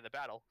 at the end of the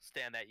battle,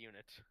 stand that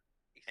unit.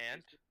 And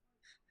Excuse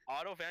me.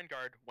 Auto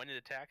Vanguard when it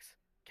attacks,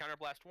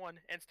 Counterblast 1,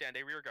 and stand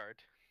a rear guard.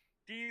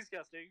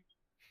 Disgusting.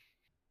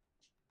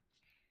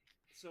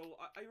 So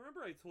I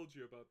remember I told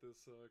you about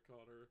this,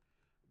 Connor,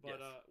 but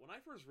Yes. when I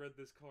first read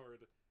this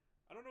card,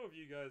 I don't know if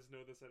you guys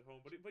know this at home,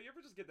 but you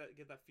ever just get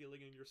that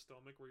feeling in your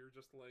stomach where you're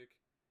just like,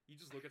 you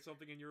just look at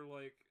something and you're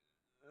like,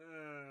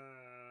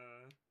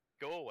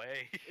 Go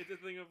away. it's a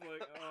thing of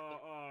like,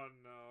 oh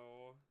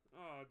no,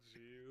 oh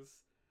jeez.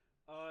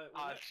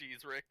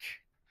 Jeez, Rick.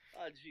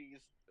 Oh,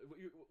 jeez.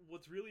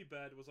 What's really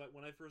bad was like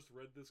when I first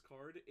read this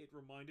card, it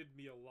reminded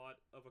me a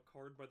lot of a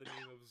card by the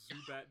name of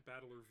Zubat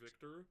Battler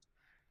Victor,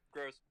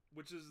 Gross.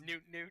 which is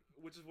Newt.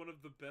 which is one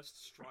of the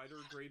best Strider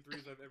grade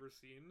 3s I've ever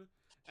seen.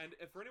 And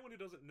for anyone who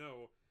doesn't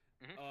know,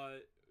 Mhm.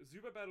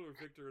 Zubat Battler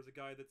Victor is a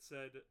guy that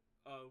said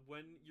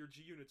when your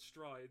G unit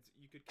strides,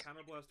 you could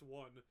Counterblast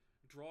 1,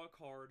 draw a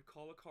card,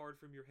 call a card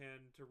from your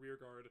hand to rear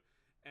guard,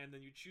 and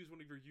then you choose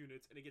one of your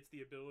units, and it gets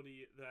the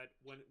ability that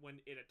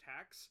when it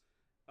attacks,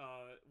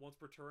 once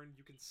per turn,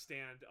 you can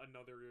stand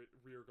another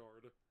rear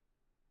guard.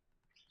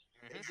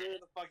 Mhm. It's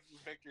the fucking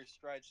Victor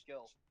Stride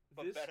skill,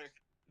 but This- better.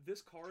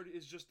 This card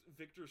is just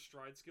Victor's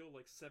stride skill,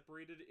 like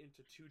separated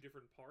into 2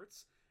 different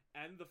parts,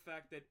 and the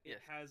fact that it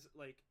Yes. has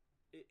like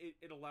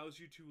it allows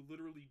you to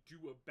literally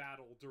do a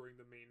battle during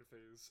the main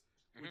phase,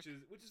 which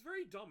is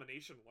very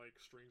domination like,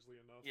 strangely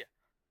enough. Yeah.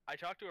 I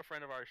talked to a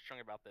friend of ours, Chung,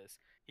 about this.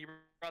 He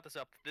brought this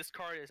up. This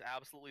card is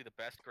absolutely the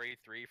best grade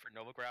 3 for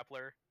Nova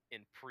Grappler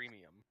in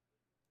premium.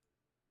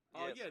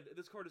 Yes. Yeah,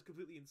 this card is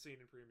completely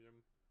insane in premium.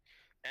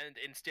 And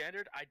in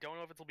standard, I don't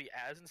know if it'll be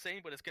as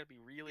insane, but it's gonna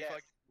be really Yes,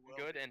 fucking it will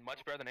good be. and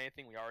much better than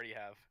anything we already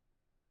have.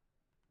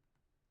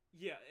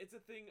 Yeah, it's a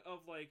thing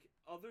of like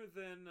other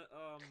than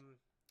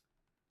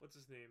what's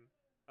his name?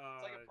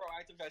 It's like a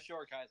proactive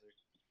Ashura Kaiser.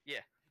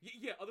 Yeah,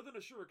 other than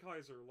Ashura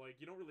Kaiser, like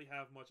you don't really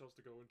have much else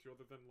to go into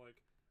other than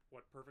like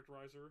what Perfect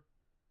Riser.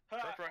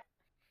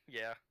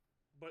 Yeah.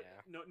 But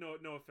Yeah.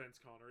 no offense,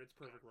 Connor. It's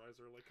Perfect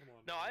Riser. Like, come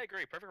on. No, man. I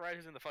agree. Perfect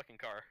Rider's in the fucking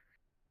car.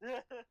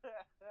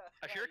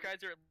 Ashura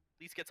Kaiser at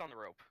least gets on the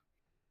rope.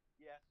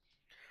 Yeah.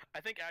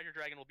 I think Azure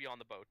Dragon will be on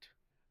the boat.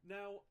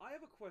 Now, I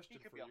have a question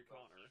could for be you, on both.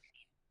 Connor.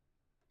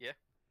 Yeah.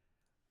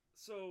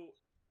 So,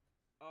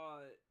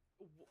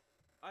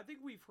 I think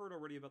we've heard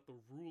already about the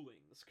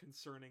rulings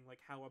concerning like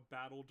how a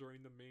battle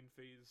during the main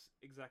phase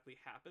exactly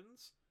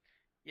happens.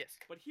 Yes.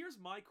 But here's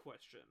my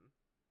question: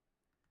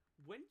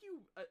 when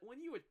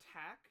you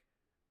attack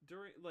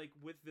during like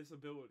with this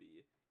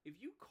ability, if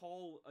you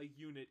call a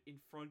unit in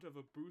front of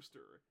a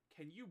booster,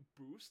 can you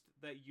boost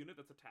that unit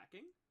that's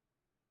attacking?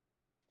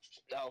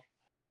 No.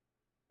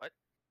 What?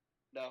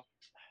 No.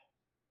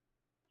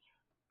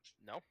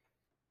 No.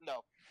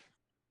 No.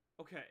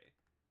 Okay.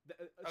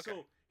 Okay.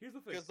 So here's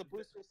the thing: Because the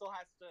booster still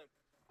has to.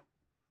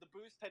 The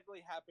boost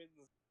technically happens.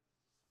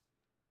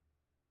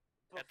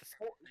 At the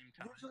before- same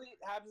time. Usually it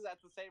happens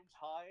at the same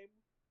time,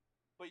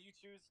 but you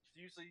choose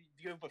to usually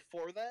do it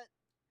before that.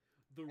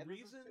 the And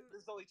reason,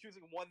 this is only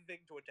choosing one thing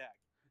to attack.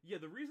 yeah,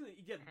 the reason,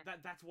 yeah,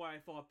 Mhm. that's why I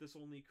thought this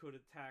only could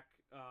attack,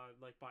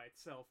 like by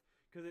itself,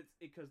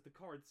 because the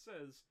card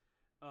says,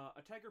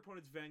 attack your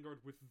opponent's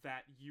vanguard with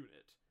that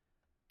unit.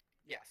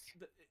 Yes.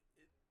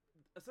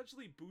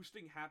 Essentially,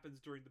 boosting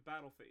happens during the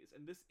battle phase,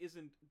 and this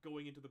isn't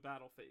going into the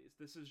battle phase.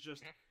 This is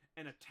just Mhm.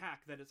 an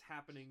attack that is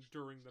happening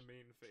during the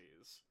main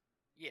phase.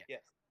 Yeah.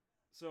 Yes.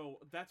 So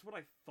that's what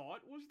I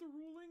thought was the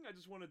ruling. I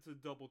just wanted to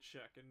double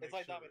check and make It's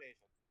like sure.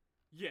 domination.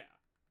 Yeah.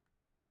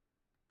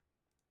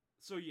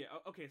 So yeah,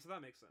 okay, so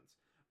that makes sense.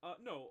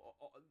 No,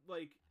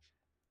 like,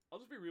 I'll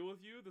just be real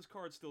with you. This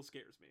card still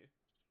scares me.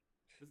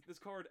 This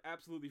card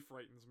absolutely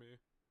frightens me.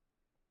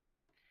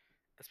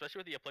 Especially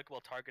with the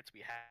applicable targets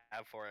we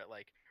have for it,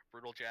 like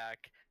Brutal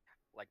Jack,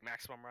 like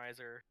Maximum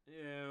Riser.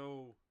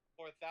 Ew.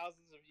 For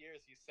thousands of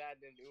years, he sat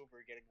in an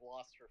Uber getting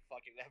lost for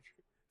fucking ever.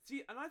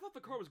 See, and I thought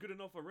the card was good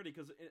enough already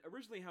because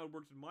originally how it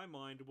worked in my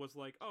mind was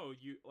like, oh,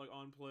 you like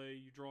on play,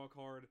 you draw a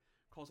card,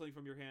 call something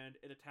from your hand,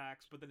 it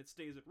attacks, but then it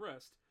stays at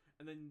rest,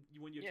 and then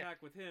when you Yeah.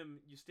 attack with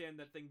him, you stand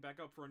that thing back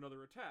up for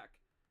another attack.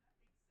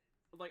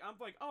 Like I'm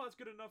like, oh, that's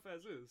good enough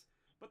as is.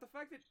 But the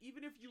fact that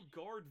even if you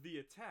guard the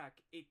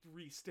attack, it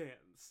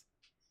restands.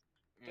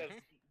 That's,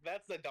 Mhm.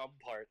 that's the dumb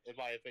part, in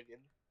my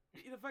opinion.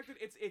 The fact that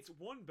it's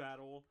one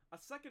battle, a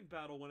second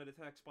battle when it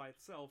attacks by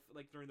itself,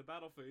 like during the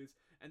battle phase,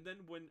 and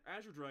then when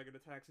Azure Dragon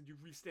attacks and you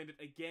restand it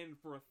again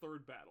for a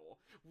third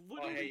battle. Oh,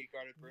 Literally, hey, you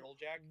guarded Brutal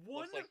Jack.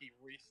 one- Looks like he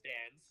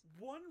restands.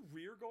 one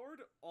rear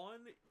guard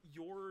on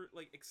your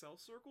like Excel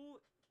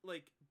circle,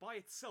 like by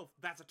itself,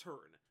 that's a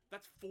turn.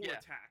 That's 4 Yeah.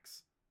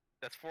 attacks.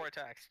 That's 4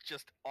 attacks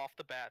just off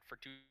the bat for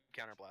 2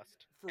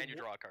 counterblast, For and you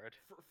one- draw a card.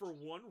 For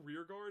one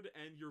rear guard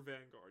and your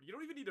vanguard. You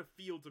don't even need a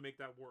field to make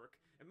that work.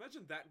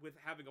 Imagine that with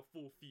having a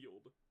full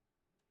field.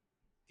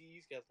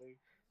 Disgusting.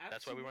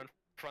 That's why we went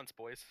fronts,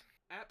 boys.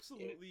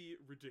 Absolutely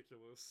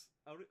ridiculous.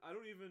 I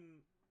don't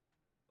even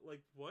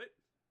like what.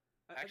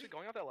 I Actually, just-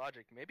 going off that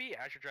logic, maybe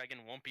Azure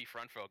Dragon won't be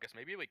front focused.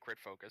 Maybe it'll be crit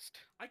focused.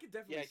 I could Yeah,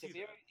 definitely because see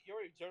that. he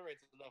already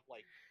generates enough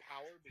like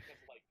power because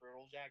of like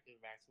Brutal Jack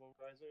and Maximum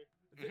Riser.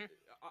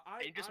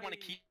 And you just want to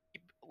keep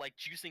like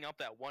juicing up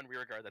that one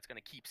rear guard that's going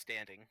to keep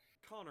standing.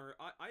 Connor,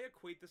 I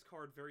equate this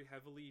card very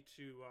heavily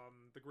to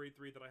the grade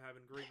 3 that I have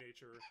in Great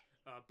Nature,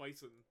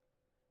 Bison.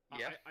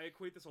 Yeah. I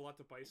equate this a lot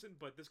to Bison,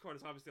 but this card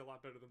is obviously a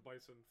lot better than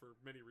Bison for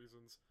many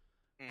reasons.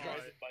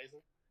 Mhm.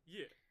 Bison.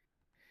 Yeah.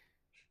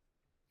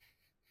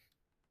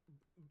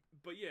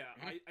 But yeah,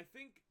 Mhm. I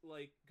think,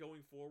 like,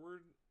 going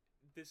forward,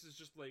 this is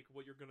just, like,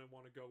 what you're gonna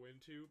want to go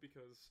into,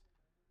 because,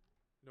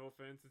 no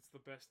offense, it's the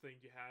best thing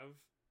you have.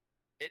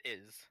 It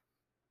is.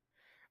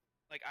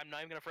 Like, I'm not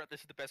even going to front.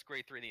 This is the best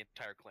grade 3 in the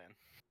entire clan.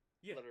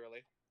 Yeah.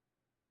 Literally.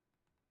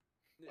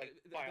 Like,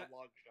 Th- by that- a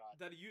long shot.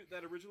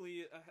 that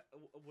originally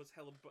was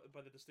held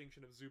by the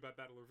distinction of Zubat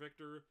Battler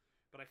Victor,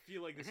 but I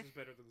feel like this is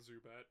better than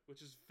Zubat,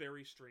 which is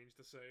very strange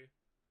to say.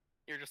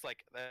 You're just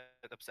like,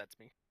 that upsets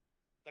me.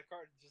 That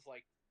card just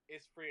like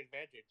is free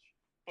advantage.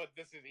 But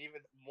this is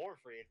even more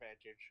free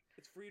advantage.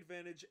 It's free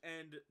advantage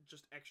and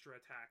just extra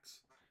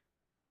attacks.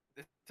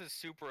 This is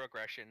super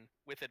aggression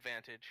with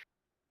advantage.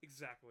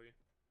 Exactly.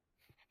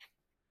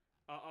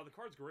 The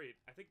card's great.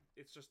 I think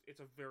it's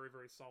a very,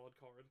 very solid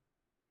card.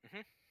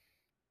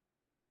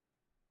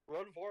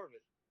 Run 4 of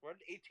it. Run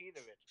 18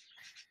 of it.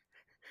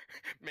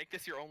 Make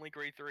this your only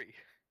grade 3.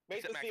 Make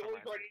Except this the Maximum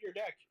only card Riser. in your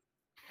deck.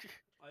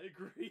 I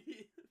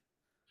agree.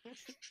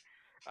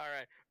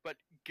 Alright, but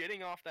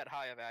getting off that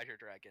high of Azure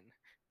Dragon,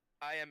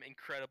 I am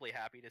incredibly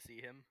happy to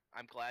see him.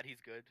 I'm glad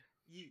he's good.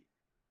 Ye-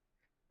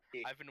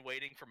 I've been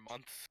waiting for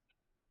months.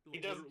 He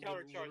doesn't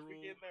literal- countercharge. We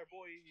literal- get in there,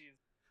 boys.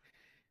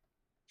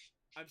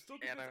 I'm still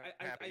And convinced.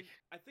 I'm happy.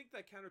 I think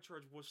that counter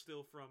charge was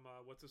still from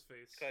what's his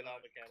face?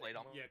 Claydol mechanic.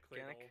 Claydol. Yeah,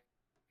 Mechanic?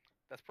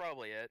 Claydol. That's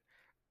probably it.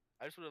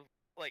 I just would have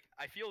like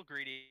I feel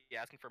greedy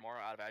asking for more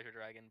out of Azure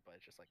Dragon, but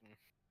it's just like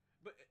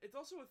But it's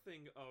also a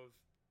thing of,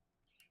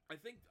 I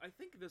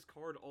think this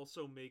card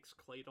also makes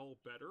Claydol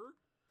better,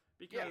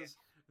 because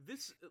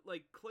this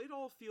like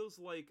Claydol feels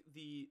like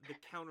the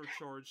counter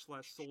charge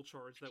 / soul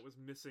charge that was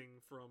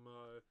missing from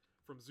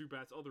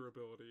Zubat's other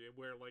ability,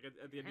 where like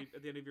at the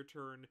end of your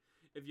turn,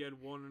 if you had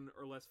 1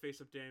 or less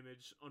face up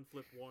damage,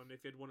 unflip 1.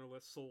 If you had 1 or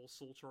less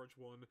soul charge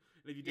 1, and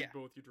if you did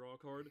both, you draw a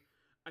card.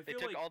 I they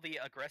feel took like all the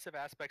aggressive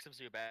aspects of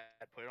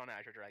Zubat, put it on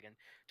Azure Dragon,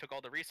 took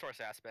all the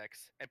resource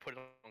aspects, and put it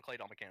on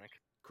Claydol mechanic.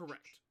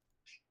 correct.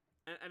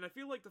 And I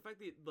feel like the fact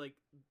that like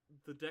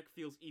the deck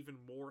feels even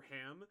more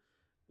ham,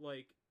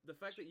 like the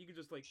fact that you can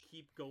just like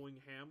keep going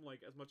ham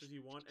like as much as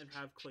you want and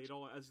have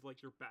Claydol as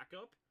like your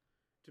backup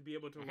to be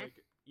able to like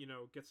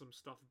get some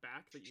stuff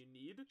back that you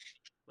need,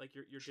 like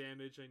your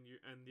damage and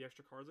the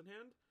extra cards in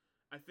hand.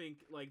 I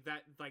think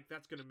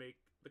that's gonna make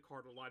the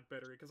card a lot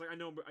better, because like I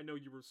know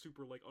you were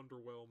super like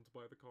underwhelmed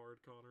by the card,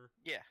 Connor.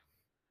 Yeah.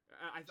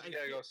 I You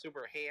gotta go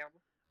super ham.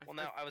 Well,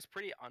 now I was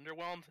pretty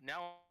underwhelmed.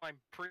 Now I'm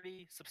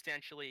pretty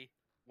substantially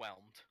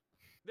whelmed.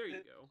 There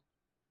you go.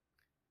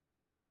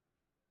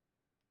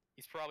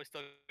 He's probably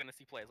still gonna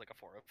see plays like a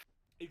 4-of.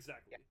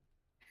 Exactly.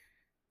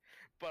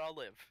 But I'll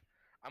live.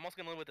 I'm also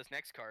gonna live with this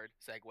next card,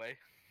 Segway.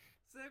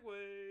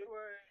 Segway.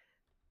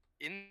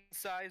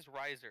 Insize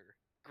Riser.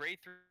 Grade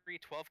 3,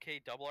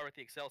 12k double R with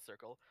the Excel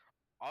Circle.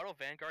 Auto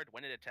Vanguard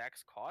when it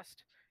attacks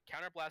cost.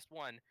 Counterblast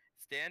 1.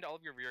 Stand all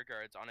of your rear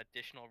guards on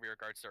additional rear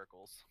guard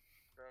circles.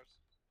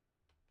 Gross.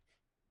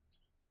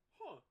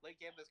 Huh. Late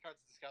game, this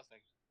card's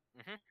disgusting.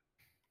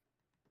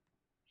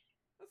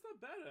 That's not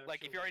bad, actually.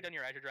 Like, if you've already done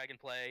your Azure Dragon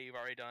play, you've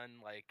already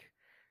done, like...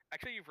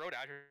 Actually, you've rode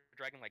Azure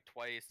Dragon, like,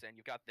 twice, and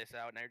you've got this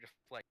out, and now you're just,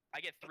 like... I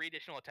get 3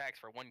 additional attacks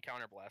for 1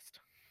 Counterblast.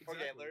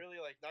 Okay, literally,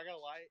 like, not gonna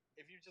lie,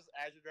 if you just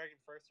Azure Dragon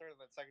first turn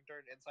and then second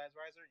turn Inside's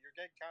Riser, you're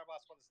getting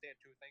Counterblast 1 to stand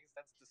 2 things.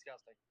 That's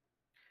disgusting.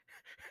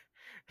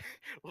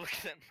 Look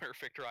at that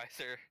perfect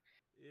Riser.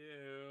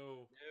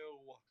 Ew. Ew.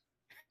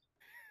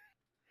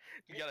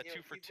 You got a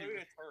 2 for 2.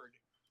 A turd.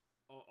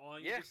 All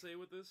I need to say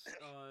with this,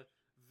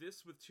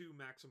 this with 2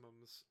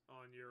 maximums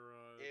on your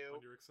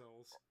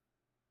Excels.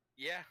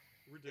 Yeah.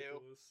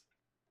 Ridiculous.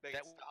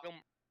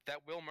 That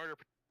will murder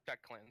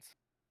Protect Cleanse.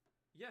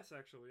 Yes,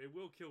 actually, it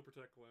will kill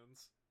Protect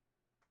Cleanse.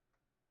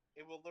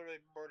 It will literally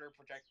murder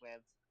Protect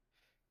Lands.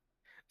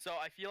 So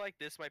I feel like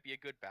this might be a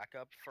good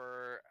backup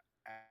for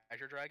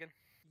Azure Dragon.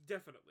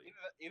 Definitely.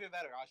 Even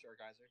better, Ashura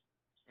Kaiser.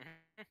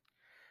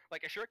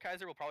 Like, Ashura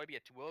Kaiser will probably be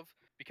a 2-of,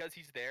 because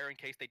he's there in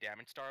case they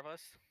damage Starve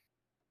us.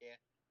 Yeah.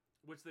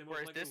 Which they most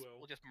Whereas likely this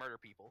will. just murder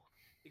people.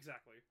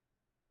 Exactly.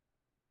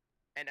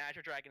 And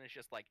Azure Dragon is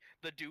just like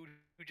the dude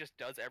who just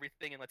does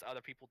everything and lets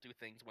other people do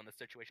things when the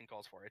situation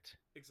calls for it.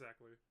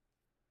 Exactly.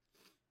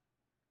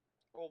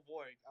 Oh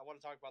boy, I want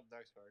to talk about the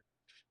next card.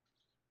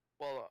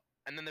 Well,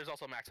 and then there's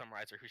also Maximum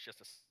Riser, who's just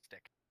a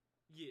stick.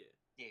 Yeah.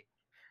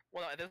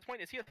 Well, at this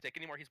point, is he a stick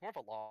anymore? He's more of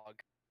a log.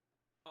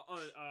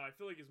 I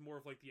feel like it's more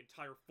of like the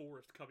entire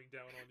forest coming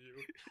down on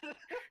you.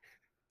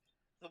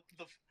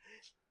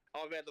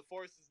 Oh man, the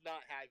forest is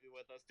not happy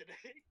with us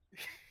today.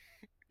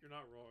 You're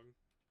not wrong.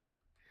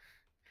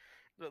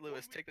 But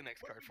Lewis, take the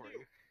next card for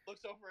you.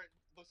 Looks over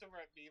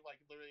at me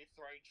like literally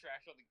throwing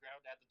trash on the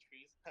ground at the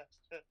trees.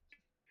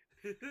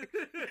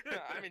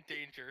 I'm in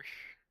danger.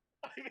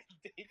 I'm in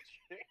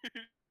danger.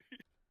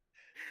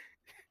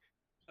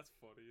 That's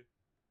funny.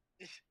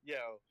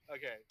 Yo,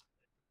 okay.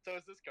 So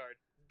it's this card.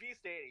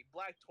 Beast 80,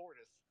 Black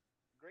Tortoise.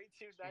 Grade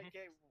 2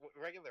 9k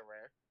regular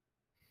rare.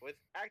 With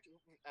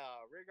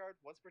rear guard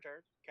once per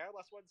turn.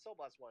 Counterblast 1, Soul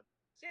Blast 1.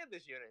 Stand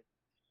this unit.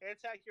 And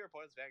attack your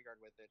opponent's Vanguard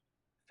with it.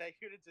 If that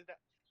unit did not,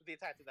 if the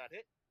attack did not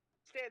hit,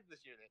 stand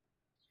this unit.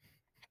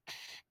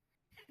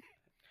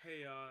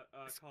 Hey,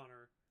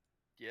 Connor.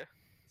 Yeah?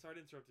 Sorry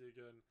to interrupt you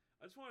again.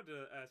 I just wanted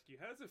to ask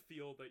you, how does it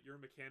feel that your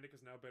mechanic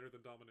is now better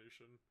than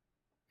Domination?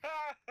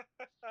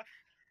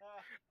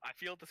 I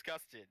feel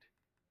disgusted.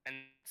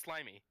 And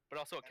slimy,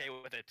 but also okay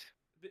with it.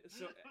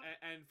 So,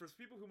 and for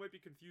people who might be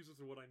confused as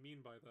to what I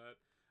mean by that,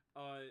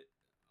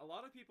 a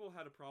lot of people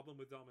had a problem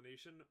with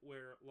Domination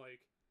where, like,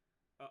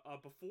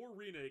 before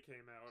Rene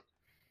came out,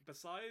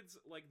 besides,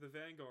 like, the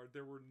Vanguard,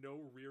 there were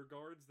no rear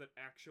guards that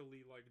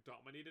actually, like,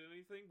 dominated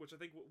anything, which I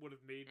think would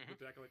have made the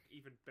deck, like,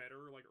 even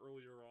better, like,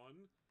 earlier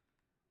on.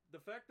 The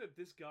fact that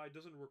this guy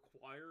doesn't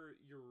require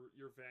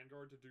your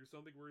Vanguard to do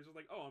something where he's just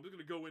like, oh, I'm just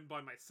gonna go in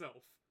by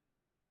myself.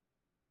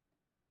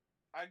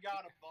 I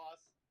got a boss,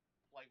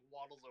 like,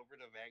 waddles over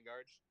to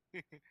Vanguard.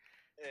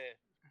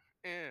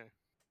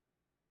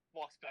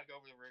 Walks back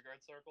over the rear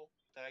guard circle.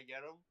 Did I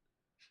get him?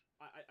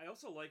 I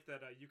also like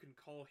that you can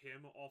call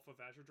him off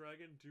of Azure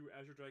Dragon, do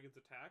Azure Dragon's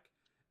attack,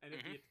 and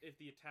if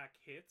the attack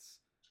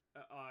hits,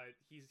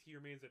 he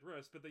remains at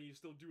rest, but then you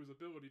still do his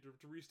ability to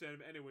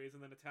restand him anyways and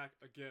then attack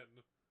again.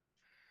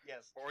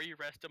 Yes. Or you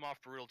rest him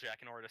off Brutal Jack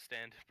in order to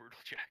stand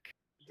Brutal Jack.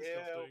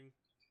 Disgusting.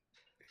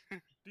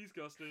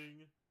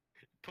 Disgusting.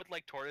 put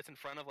like Tortoise in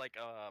front of like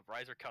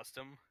Riser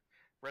Custom,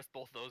 rest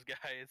both those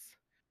guys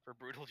for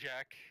Brutal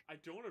Jack, I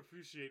don't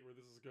appreciate where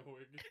this is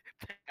going.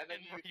 And then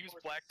and you use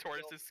Tortoise's Black skill.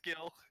 Tortoise's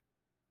skill.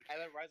 And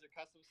then Riser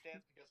custom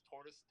stands because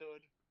Tortoise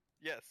stood.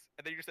 Yes,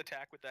 and then you just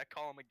attack with that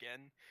column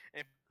again.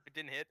 And if it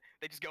didn't hit,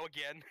 they just go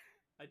again.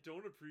 I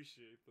don't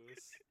appreciate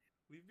this.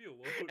 Leave me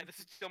alone. And this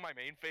is still my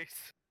main face.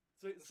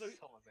 So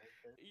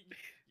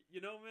you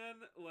know, man,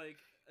 like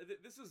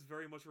this is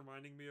very much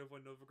reminding me of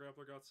when Nova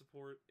Grappler got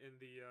support in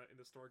the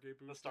Stargate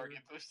booster. The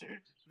Stargate booster.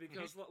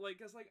 Because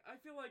like I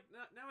feel like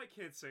now I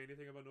can't say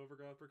anything about Nova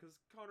Grappler because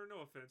Connor,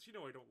 no offense, you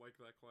know I don't like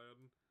that clan.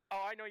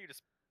 Oh, I know you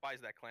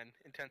despise that clan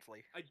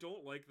intensely. I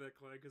don't like that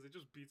clan because it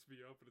just beats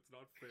me up and it's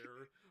not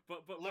fair.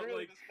 But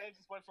Literally, like this man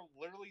just went from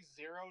literally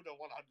 0 to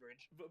 100.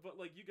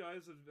 but like you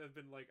guys have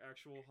been like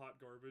actual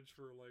hot garbage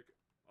for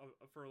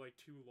like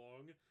too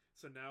long.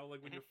 So now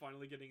like when you're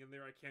finally getting in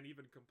there, I can't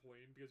even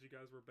complain because you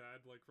guys were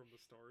bad like from the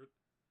start.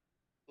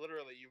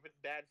 Literally, you've been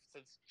bad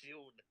since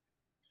June.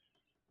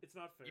 It's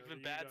not fair. You've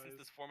been to you bad guys. since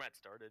this format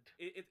started.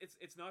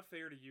 It's not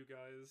fair to you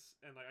guys,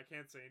 and like I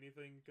can't say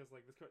anything because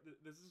like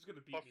this is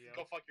gonna beat me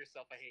Go up. fuck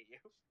yourself. I hate you.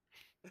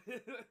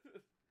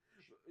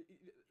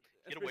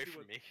 Get away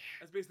from me.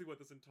 That's basically what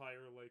this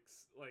entire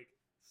like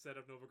set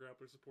of Nova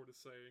Grappler support is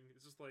saying.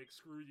 It's just like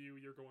screw you,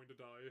 you're going to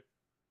die.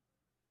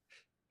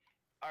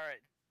 All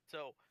right,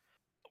 so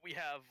we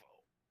have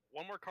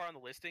one more car on the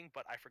listing,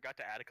 but I forgot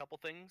to add a couple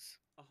things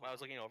when I was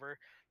looking over.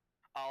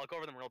 I'll go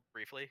over them real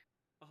briefly.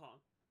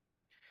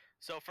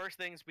 So first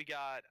things we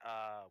got,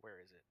 where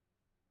is it?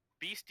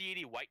 Beast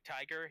Deity White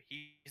Tiger.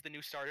 He's the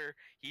new starter.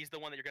 He's the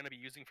one that you're going to be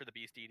using for the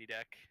Beast Deity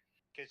deck.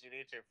 Because you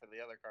need to for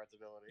the other card's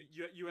ability.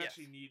 You Yes.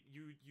 actually need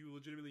you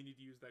legitimately need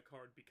to use that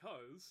card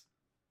because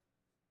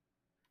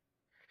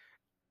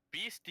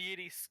Beast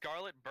Deity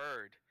Scarlet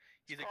Bird.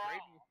 He's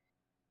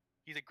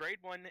a grade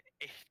 1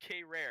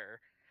 8k rare.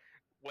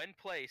 When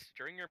placed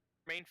during your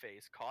main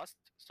phase, cost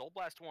Soul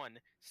Blast 1,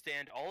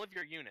 stand all of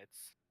your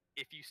units.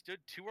 If you stood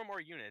 2 or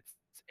more units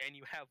and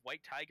you have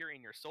White Tiger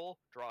in your soul,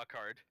 draw a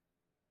card.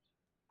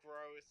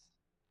 Gross.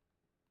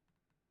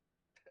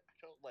 I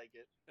don't like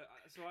it.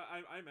 so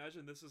I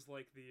imagine this is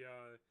like the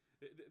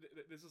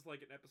this is like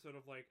an episode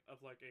of like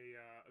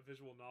a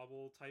visual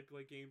novel type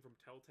like game from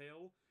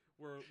Telltale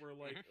where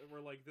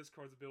like this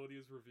card's ability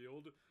is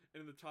revealed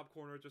and in the top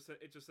corner it just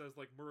says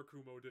like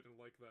Murakumo didn't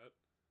like that.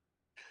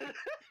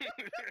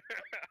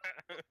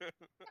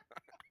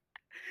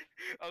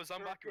 Oh,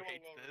 Zanbaku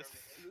hates won't this.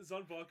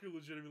 Zanbaku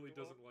legitimately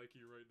doesn't like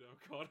you right now,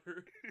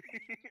 Connor.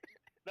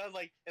 Not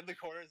like in the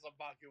corner,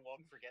 Zambaku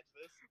won't forget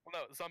this. Well,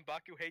 no,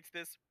 Zanbaku hates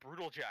this.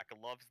 Brutal Jack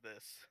loves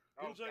this.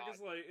 Brutal Jack God.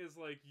 is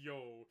like,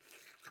 yo,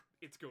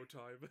 it's go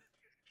time.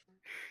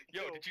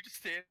 Yo, did you just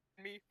stand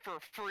me for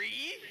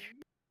free?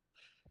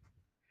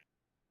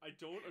 I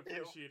don't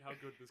appreciate how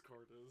good this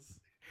card is.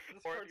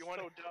 This Or if card's you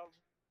wanna- so dumb.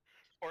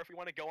 Or if we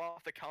want to go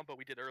off the combo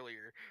we did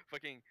earlier,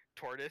 fucking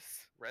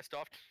Tortoise, rest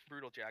off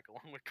Brutal Jack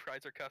along with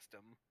Riser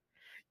Custom.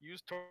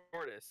 Use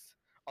Tortoise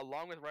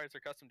along with Riser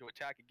Custom to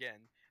attack again.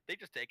 They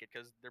just take it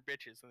because they're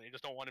bitches and they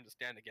just don't want him to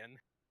stand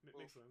again.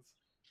 Makes sense.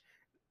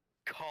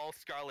 Call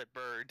Scarlet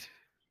Bird.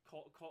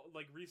 Call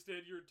like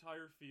restand your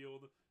entire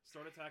field,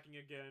 start attacking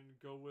again,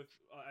 go with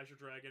Azure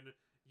Dragon,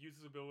 use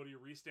his ability,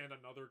 restand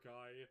another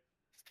guy.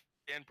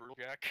 Stand Brutal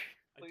Jack.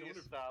 Please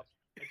stop.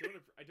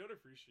 I don't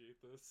appreciate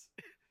this.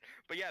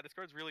 But yeah, this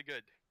card's really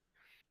good.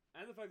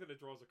 And the fact that it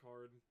draws a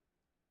card.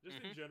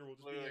 Just in general,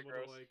 just Literally being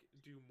able to gross. like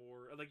do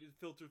more, like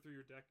filter through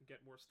your deck and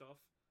get more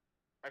stuff.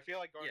 I feel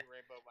like Guardian Yeah.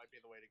 Rainbow might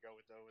be the way to go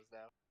with Novas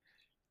now.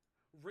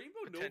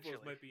 Rainbow Novas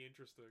Potentially. might be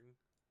interesting.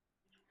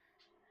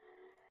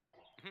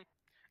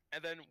 And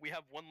then we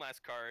have one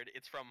last card.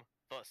 It's from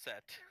the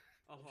set.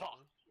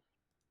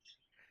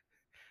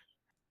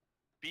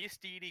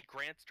 Beast Deity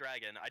Grant's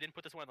Dragon. I didn't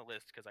put this one on the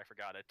list because I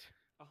forgot it.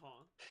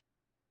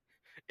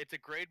 It's a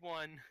grade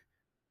 1,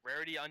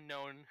 rarity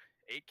unknown,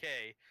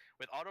 8k,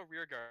 with auto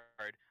rear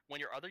guard. When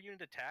your other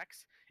unit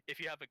attacks, if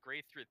you have a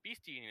grade 3 with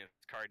Beast Deity in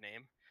its card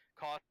name,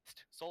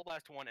 cost Soul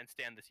Blast 1 and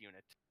stand this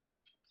unit.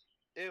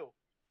 Ew.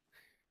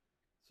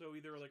 So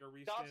either like a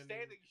Stop restanding,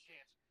 standing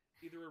shit.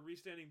 either a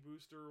restanding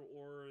booster,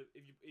 or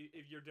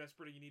if you're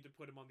desperate and you need to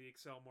put him on the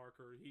Excel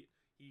marker, he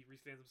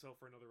restands himself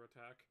for another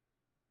attack.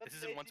 That's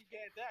This isn't once- you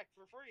get attacked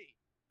for free.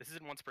 This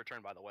isn't once per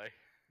turn, by the way.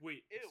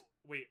 Wait, Ew.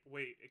 wait,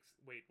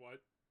 what?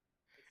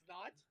 It's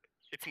not.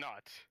 It's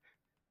not.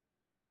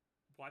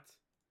 What?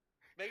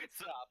 Make it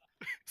So- stop.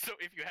 So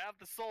if you have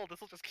the soul,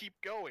 this will just keep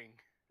going.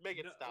 Make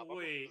it No, stop. I'm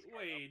wait,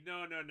 looking this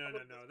card up. no, I'm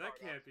looking this that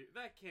card up.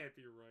 that can't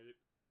be right.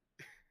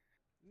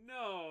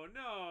 No. I'm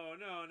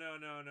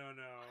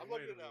Wait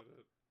looking a it up.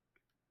 minute.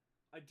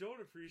 I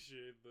don't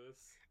appreciate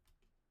this.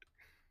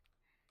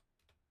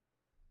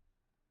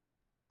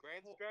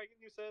 Grant's Dragon,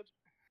 you said?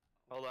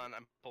 Hold on,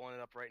 I'm pulling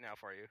it up right now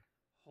for you.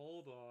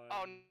 Hold on.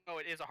 Oh no,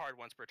 it is a hard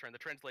once per turn. The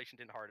translation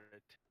didn't hard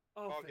it.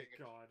 Oh, Okay, thank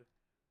good. God.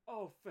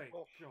 Oh, thank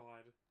Oh.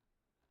 God.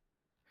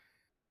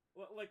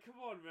 Like, come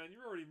on, man.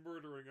 You're already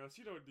murdering us.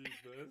 You don't need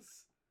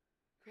this.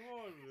 Come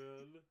on,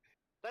 man.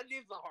 That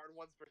needs the hard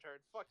ones per turn.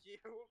 Fuck you.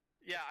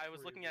 Yeah, That's I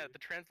was looking at crazy.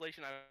 the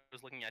translation. I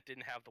was looking at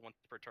didn't have the once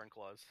per turn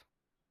clause.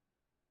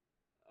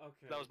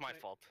 Okay. That was my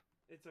fault.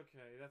 It's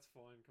okay. That's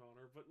fine,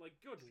 Connor. But like,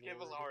 good Just lord. give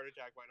us a heart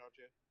attack, why don't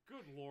you?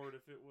 Good lord,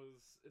 if it was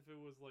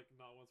like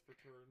not once per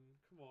turn.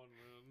 Come on,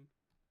 man.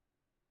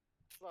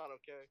 It's not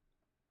okay.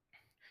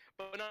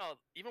 But no,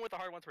 even with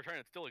the hard once per turn,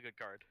 it's still a good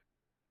card.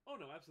 Oh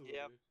no, absolutely.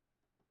 Yep.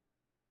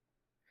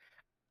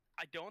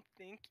 I don't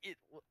think it.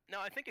 No,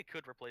 I think it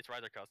could replace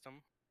Riser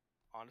Custom.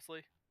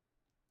 Honestly,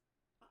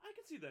 I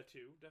can see that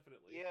too,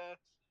 definitely. Yeah,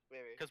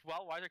 maybe. because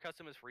while Riser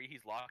Custom is free,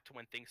 he's locked to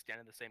when things stand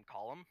in the same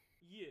column.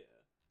 Yeah.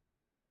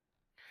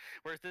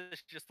 Whereas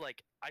this just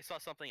like I saw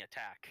something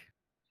attack.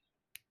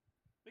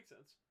 Makes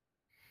sense.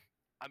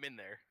 I'm in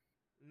there.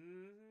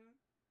 Mm-hmm.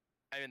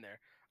 I'm in there.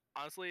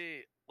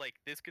 Honestly, like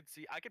this could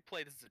see. I could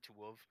play this as a 2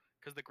 of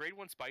because the grade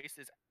 1 space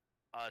is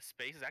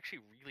actually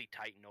really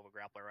tight in Nova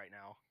Grappler right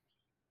now.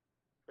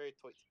 Very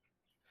tweet.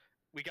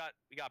 We got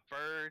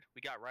Bird,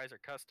 we got Riser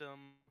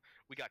Custom,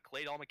 we got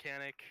Claydol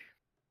Mechanic.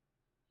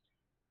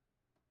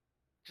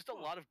 Just a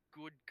Huh. lot of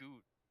good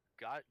dudes.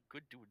 Good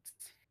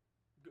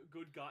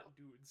got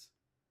dudes.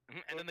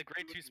 And then the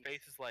grade 2 Goodness.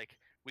 space is like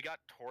we got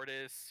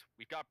Tortoise,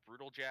 we've got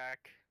Brutal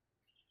Jack.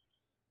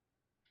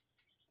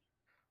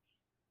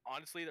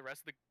 Honestly, the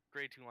rest of the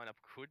grade 2 lineup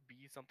could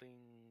be something.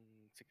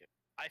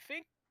 I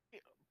think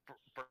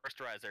Burst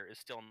Riser is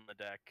still in the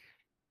deck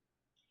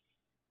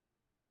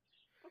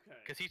Okay.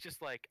 because he's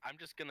just like I'm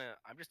just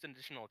an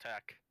additional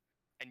attack,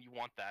 and you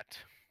want that.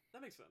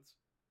 That makes sense.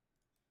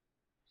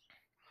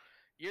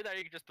 Either that, or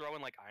you could just throw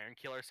in like Iron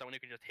Killer, someone who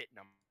can just hit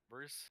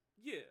numbers.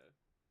 Yeah.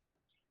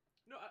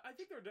 No, I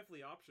think there are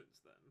definitely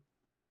options then.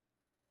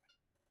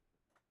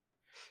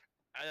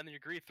 And then your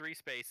grade 3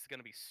 space is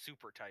gonna be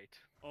super tight.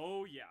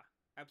 Oh yeah,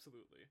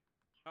 absolutely.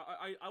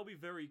 I'll be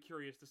very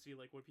curious to see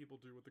like what people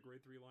do with the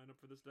grade 3 lineup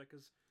for this deck,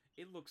 because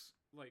it looks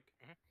like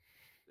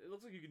it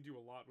looks like you can do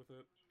a lot with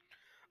it.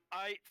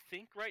 I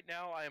think right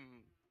now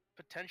I'm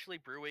potentially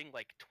brewing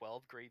like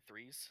 12 grade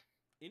 3s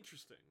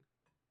Interesting.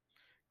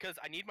 because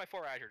I need my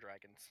 4 Azure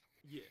Dragons.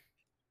 Yeah.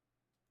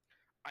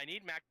 I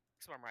need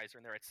Maximum Riser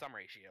in there at some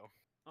ratio.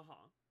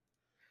 Uh-huh.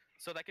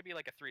 So that could be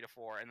like a 3 to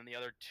 4, and then the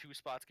other 2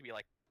 spots could be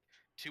like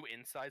 2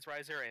 Insides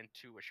Riser and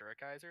 2 Ashura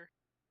Kaiser.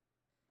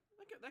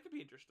 That could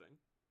be interesting.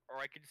 Or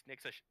I could just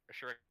nix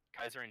Ashura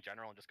Kaiser in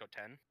general and just go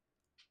 10.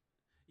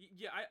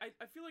 Yeah,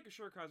 I feel like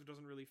Ashura Kaiser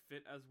doesn't really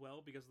fit as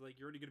well, because like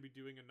you're already going to be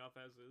doing enough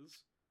as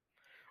is.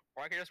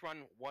 Or I could just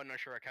run 1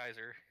 Ashura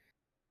Kaiser.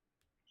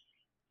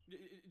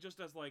 Just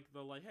as like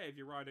the like, hey, if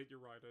you ride it, you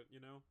ride it, you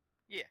know?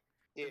 Yeah.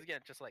 Because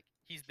again, just like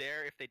he's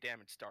there if they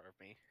damage Starve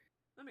me.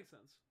 That makes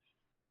sense.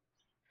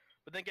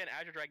 But then again,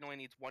 Azure Dragon only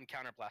needs 1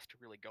 Counterblast to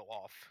really go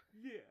off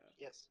Yeah.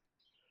 Yes.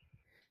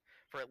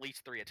 for at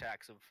least 3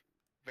 attacks of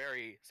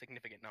very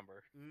significant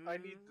number. I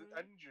need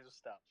you to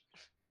stop.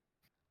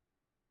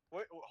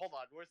 Wait, hold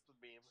on. Where's the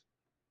meme?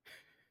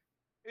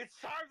 It's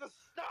time to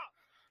stop.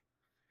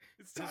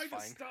 It's This is time to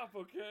fine. stop,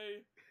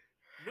 okay?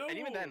 No. And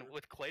even then, more!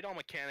 with Claydol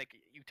Mechanic,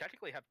 you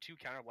technically have 2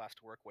 Counterblast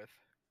to work with,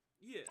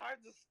 Yeah. Time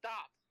to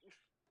stop.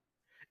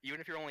 even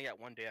if you're only at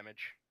 1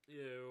 damage.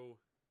 Ew.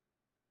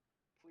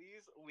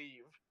 Please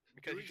leave.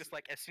 Because Doing he's just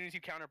like, as soon as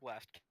you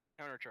Counterblast,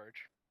 Countercharge.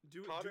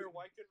 Connor,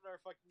 why couldn't our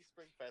fucking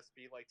Springfest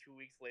be like 2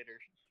 weeks later?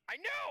 I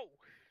know!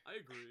 I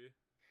agree.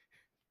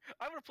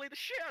 I would have played the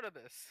shit out of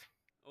this!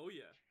 Oh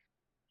yeah.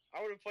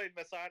 I would have played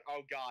Messiah.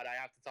 Oh god, I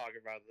have to talk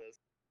about this.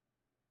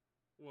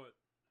 What?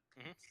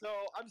 So,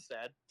 I'm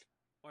sad.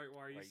 Why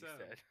are you Like sad?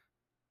 said.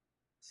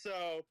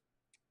 So,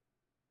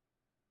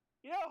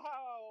 you know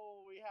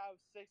how we have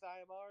 6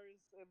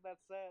 IMRs in that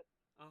set?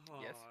 Uh-huh.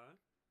 Yes.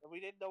 And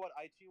we didn't know what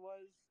IT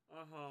was?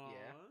 Uh-huh.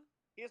 Yeah.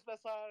 He's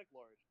Messiah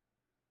Lord.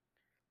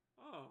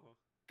 Oh.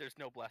 There's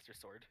no Blaster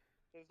Sword.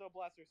 There's no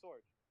Blaster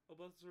Sword. Oh,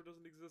 Blaster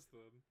doesn't exist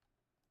then.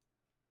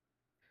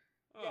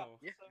 Yeah, Oh.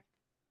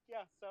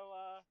 Yeah. So,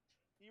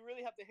 you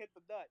really have to hit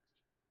the nut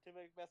to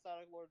make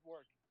Messiah Lord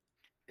work.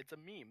 It's a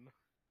meme.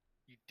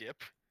 You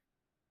dip.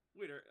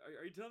 Wait,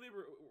 are you telling me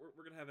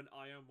we're gonna have an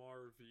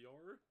IMR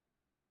VR?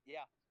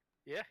 Yeah.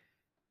 Yeah.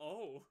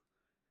 Oh.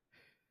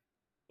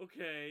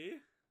 Okay.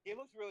 It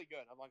looks really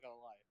good, I'm not gonna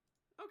lie.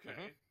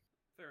 Okay.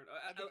 Fair enough.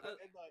 And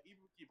the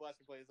Ibuki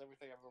Blaster Blade is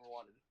everything I've ever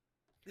wanted.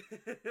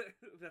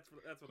 that's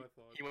what I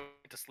thought. He went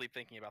to sleep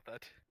thinking about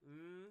that.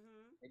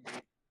 Mm-hmm.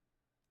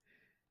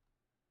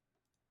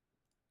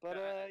 But,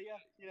 yeah,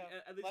 you know,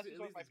 At least, Blaster at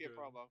Sword least might it's be a good.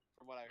 promo,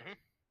 from what I heard.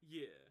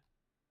 Yeah.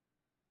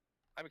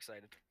 I'm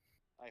excited.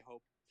 I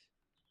hope.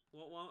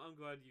 Well, I'm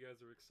glad you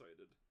guys are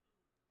excited.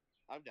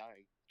 I'm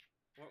dying.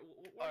 Why are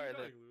you Alright,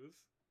 dying, Lewis?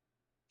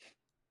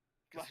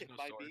 'Cause there's no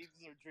My sword.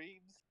 beams are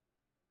dreams.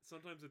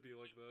 Sometimes it'd be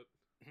like that.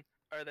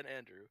 Alright then,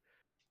 Andrew.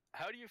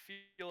 How do you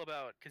feel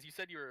about... Because you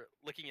said you were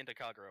looking into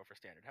Kagero for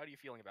Standard. How are you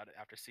feeling about it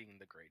after seeing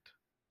the Great?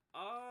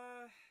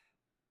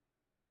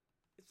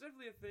 It's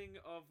definitely a thing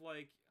of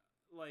like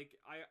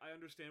I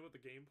understand what the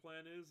game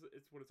plan is.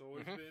 It's what it's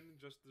always Mhm. been.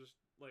 Just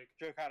like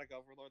Draconic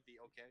Overlord, the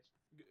okay.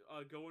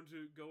 go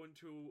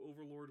into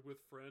Overlord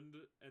with friend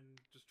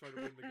and just try to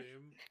win the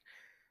game.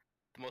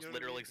 The most You know what I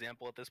literal mean?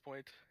 example at this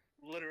point.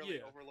 Literally,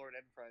 Yeah. Overlord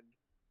and friend.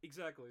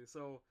 Exactly.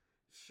 So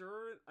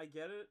sure, I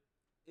get it.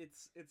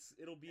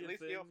 It'll be At a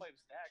least thing. Neoflame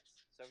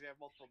stacks. So if you have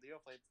multiple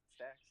Neoflames, it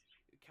stacks.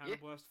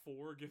 Counterblast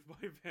 4, give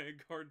my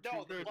Vanguard 2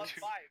 No, the Dude. plus crits.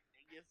 5,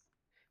 dingus.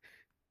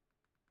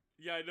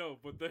 Yeah, I know,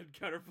 but then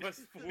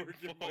Counterblast 4,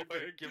 give my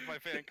Vanguard. Give my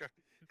Vanguard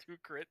 2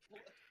 crit.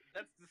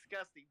 That's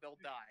disgusting. They'll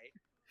die.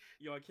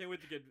 Yo, I can't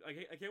wait to get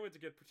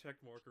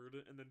Protect markered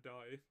and then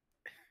die.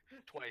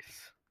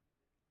 Twice.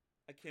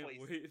 I can't Twice.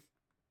 wait.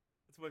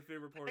 It's my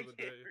favorite part I of the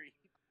can't day. read.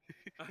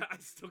 I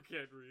still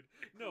can't read.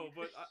 No,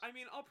 but I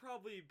mean, I'll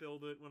probably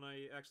build it when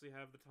I actually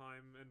have the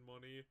time and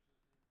money.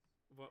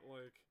 But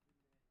like,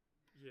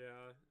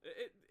 yeah,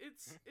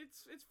 it's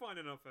fine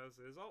enough as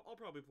is. I'll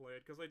probably play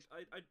it because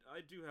I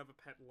do have a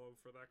pet love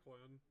for that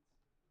clan.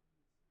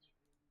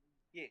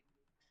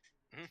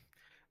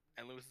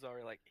 And Lewis is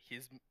already like,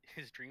 his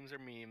dreams are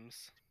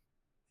memes.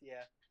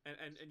 Yeah.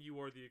 And you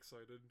are the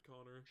excited,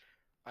 Connor.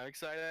 I'm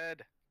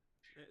excited.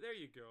 There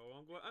you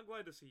go. I'm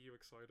glad to see you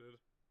excited.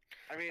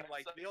 I mean, I'm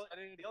like, so the only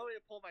excited. way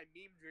to pull my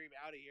meme dream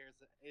out of here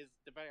is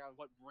depending on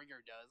what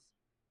Ringer does.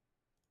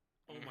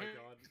 Oh my Mhm.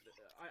 god,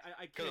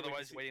 I Because can't wait to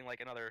otherwise, see, waiting like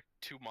another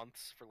 2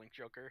 months for Link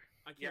Joker.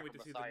 I Yeah, can't wait for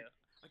to see Messiah.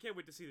 I can't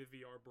wait to see the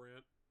VR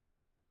Brant.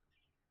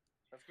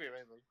 That's pretty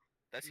amazing.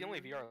 That's the only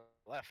Mhm. VR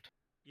left.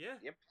 Yeah,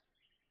 Yep.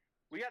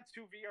 We got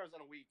 2 VRs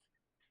in a week.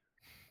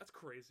 that's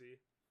crazy.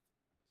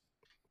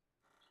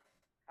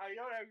 You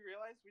know what I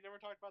realized? We never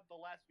talked about the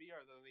last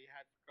VR that we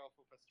had for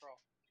Colorful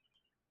Pastoral.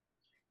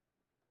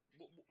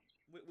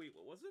 Wait,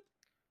 what was it?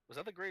 Was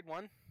that the grade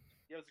 1?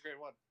 Yeah, it was a great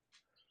one.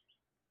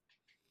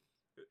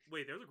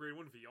 Wait, there's a grade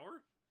 1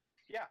 VR?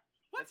 Yeah.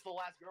 What? That's the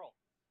last girl.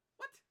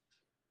 What?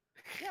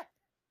 Yeah.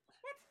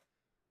 What?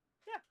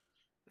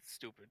 That's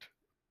stupid.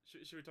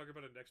 Should we talk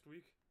about it next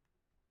week?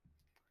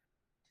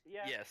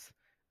 Yeah. Yes.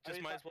 I Just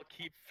mean, might it's as well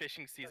keep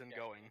fishing season Okay.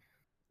 going.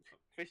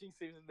 Fishing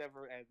season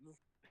never ends.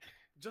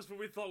 Just when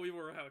we thought we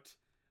were out,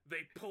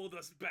 they pulled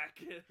us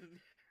back in.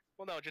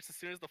 Well, no, just as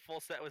soon as the full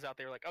set was out,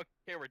 they were like,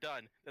 okay, we're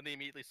done. Then they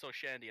immediately saw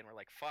Shandy, and we're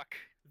like, fuck.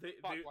 They,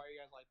 Fuck, they why are you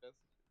guys like this?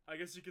 I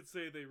guess you could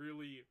say they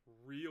really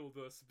reeled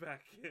us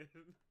back in.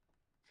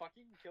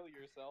 Fucking kill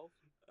yourself.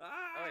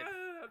 Ah, wait.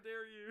 how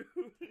dare you?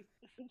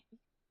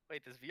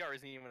 Wait, this VR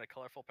isn't even a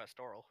colorful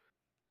pastoral.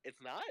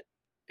 It's not?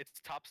 It's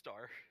Top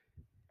Star.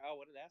 Oh,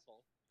 what an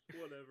asshole.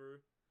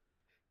 Whatever.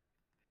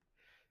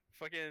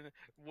 Fucking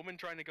woman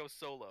trying to go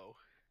solo.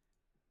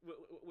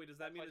 Wait, does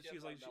that mean that That's why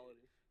she's she like has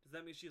Melody. does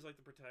that mean she's like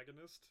the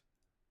protagonist?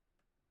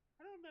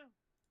 I don't know.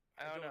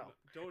 I don't know.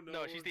 Don't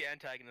know. No, she's the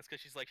antagonist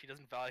because she's like, she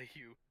doesn't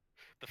value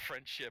the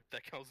friendship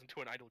that goes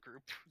into an idol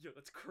group. Yo,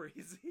 that's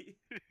crazy.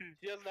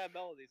 She doesn't have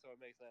Melody, so it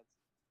makes sense.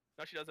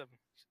 No, she does have.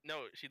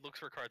 No, she looks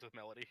for cards with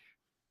Melody.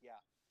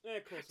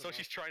 Close So enough.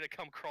 she's trying to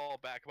come crawl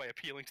back by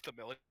appealing to the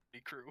Melody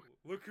crew.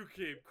 Look who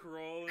came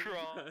crawling.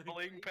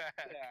 Crawling back.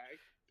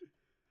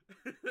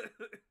 Yeah.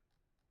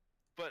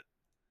 But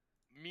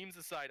memes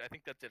aside, I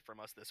think that's it from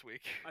us this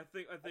week. I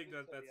think think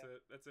so, that's yeah.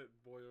 it. That's it,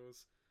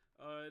 boyos.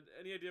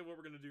 Any idea what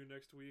we're gonna do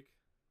next week?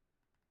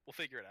 We'll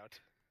figure it out.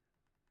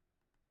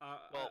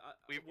 we'll,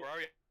 Well, we're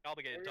already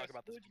obligated to talk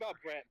about this. It's about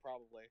Brant,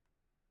 probably.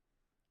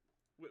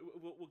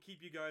 we'll keep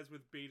you guys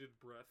with bated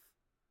breath.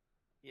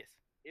 Yes.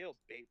 Ew,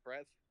 bait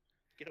breath.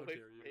 Get How away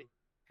dare from you? me.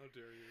 How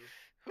dare you?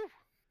 Whew.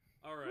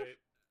 All right.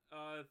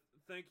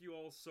 Thank you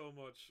all so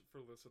much for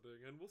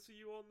listening, and we'll see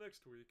you all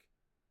next week.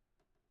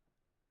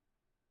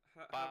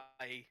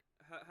 Bye.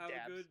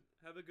 Dabs.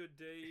 Have a good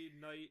day,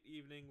 night,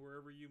 evening,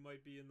 wherever you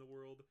might be in the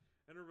world.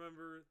 And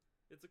remember,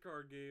 it's a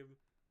card game.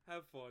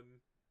 Have fun,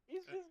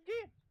 It's this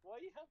game. Why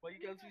you have? Why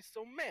you guys be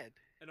so mad?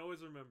 and always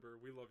remember,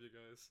 we love you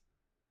guys.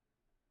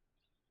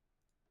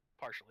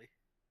 Partially.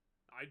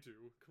 I do.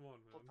 Come on,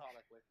 man.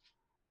 Platonically.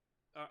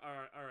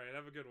 All right.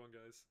 Have a good one,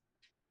 guys.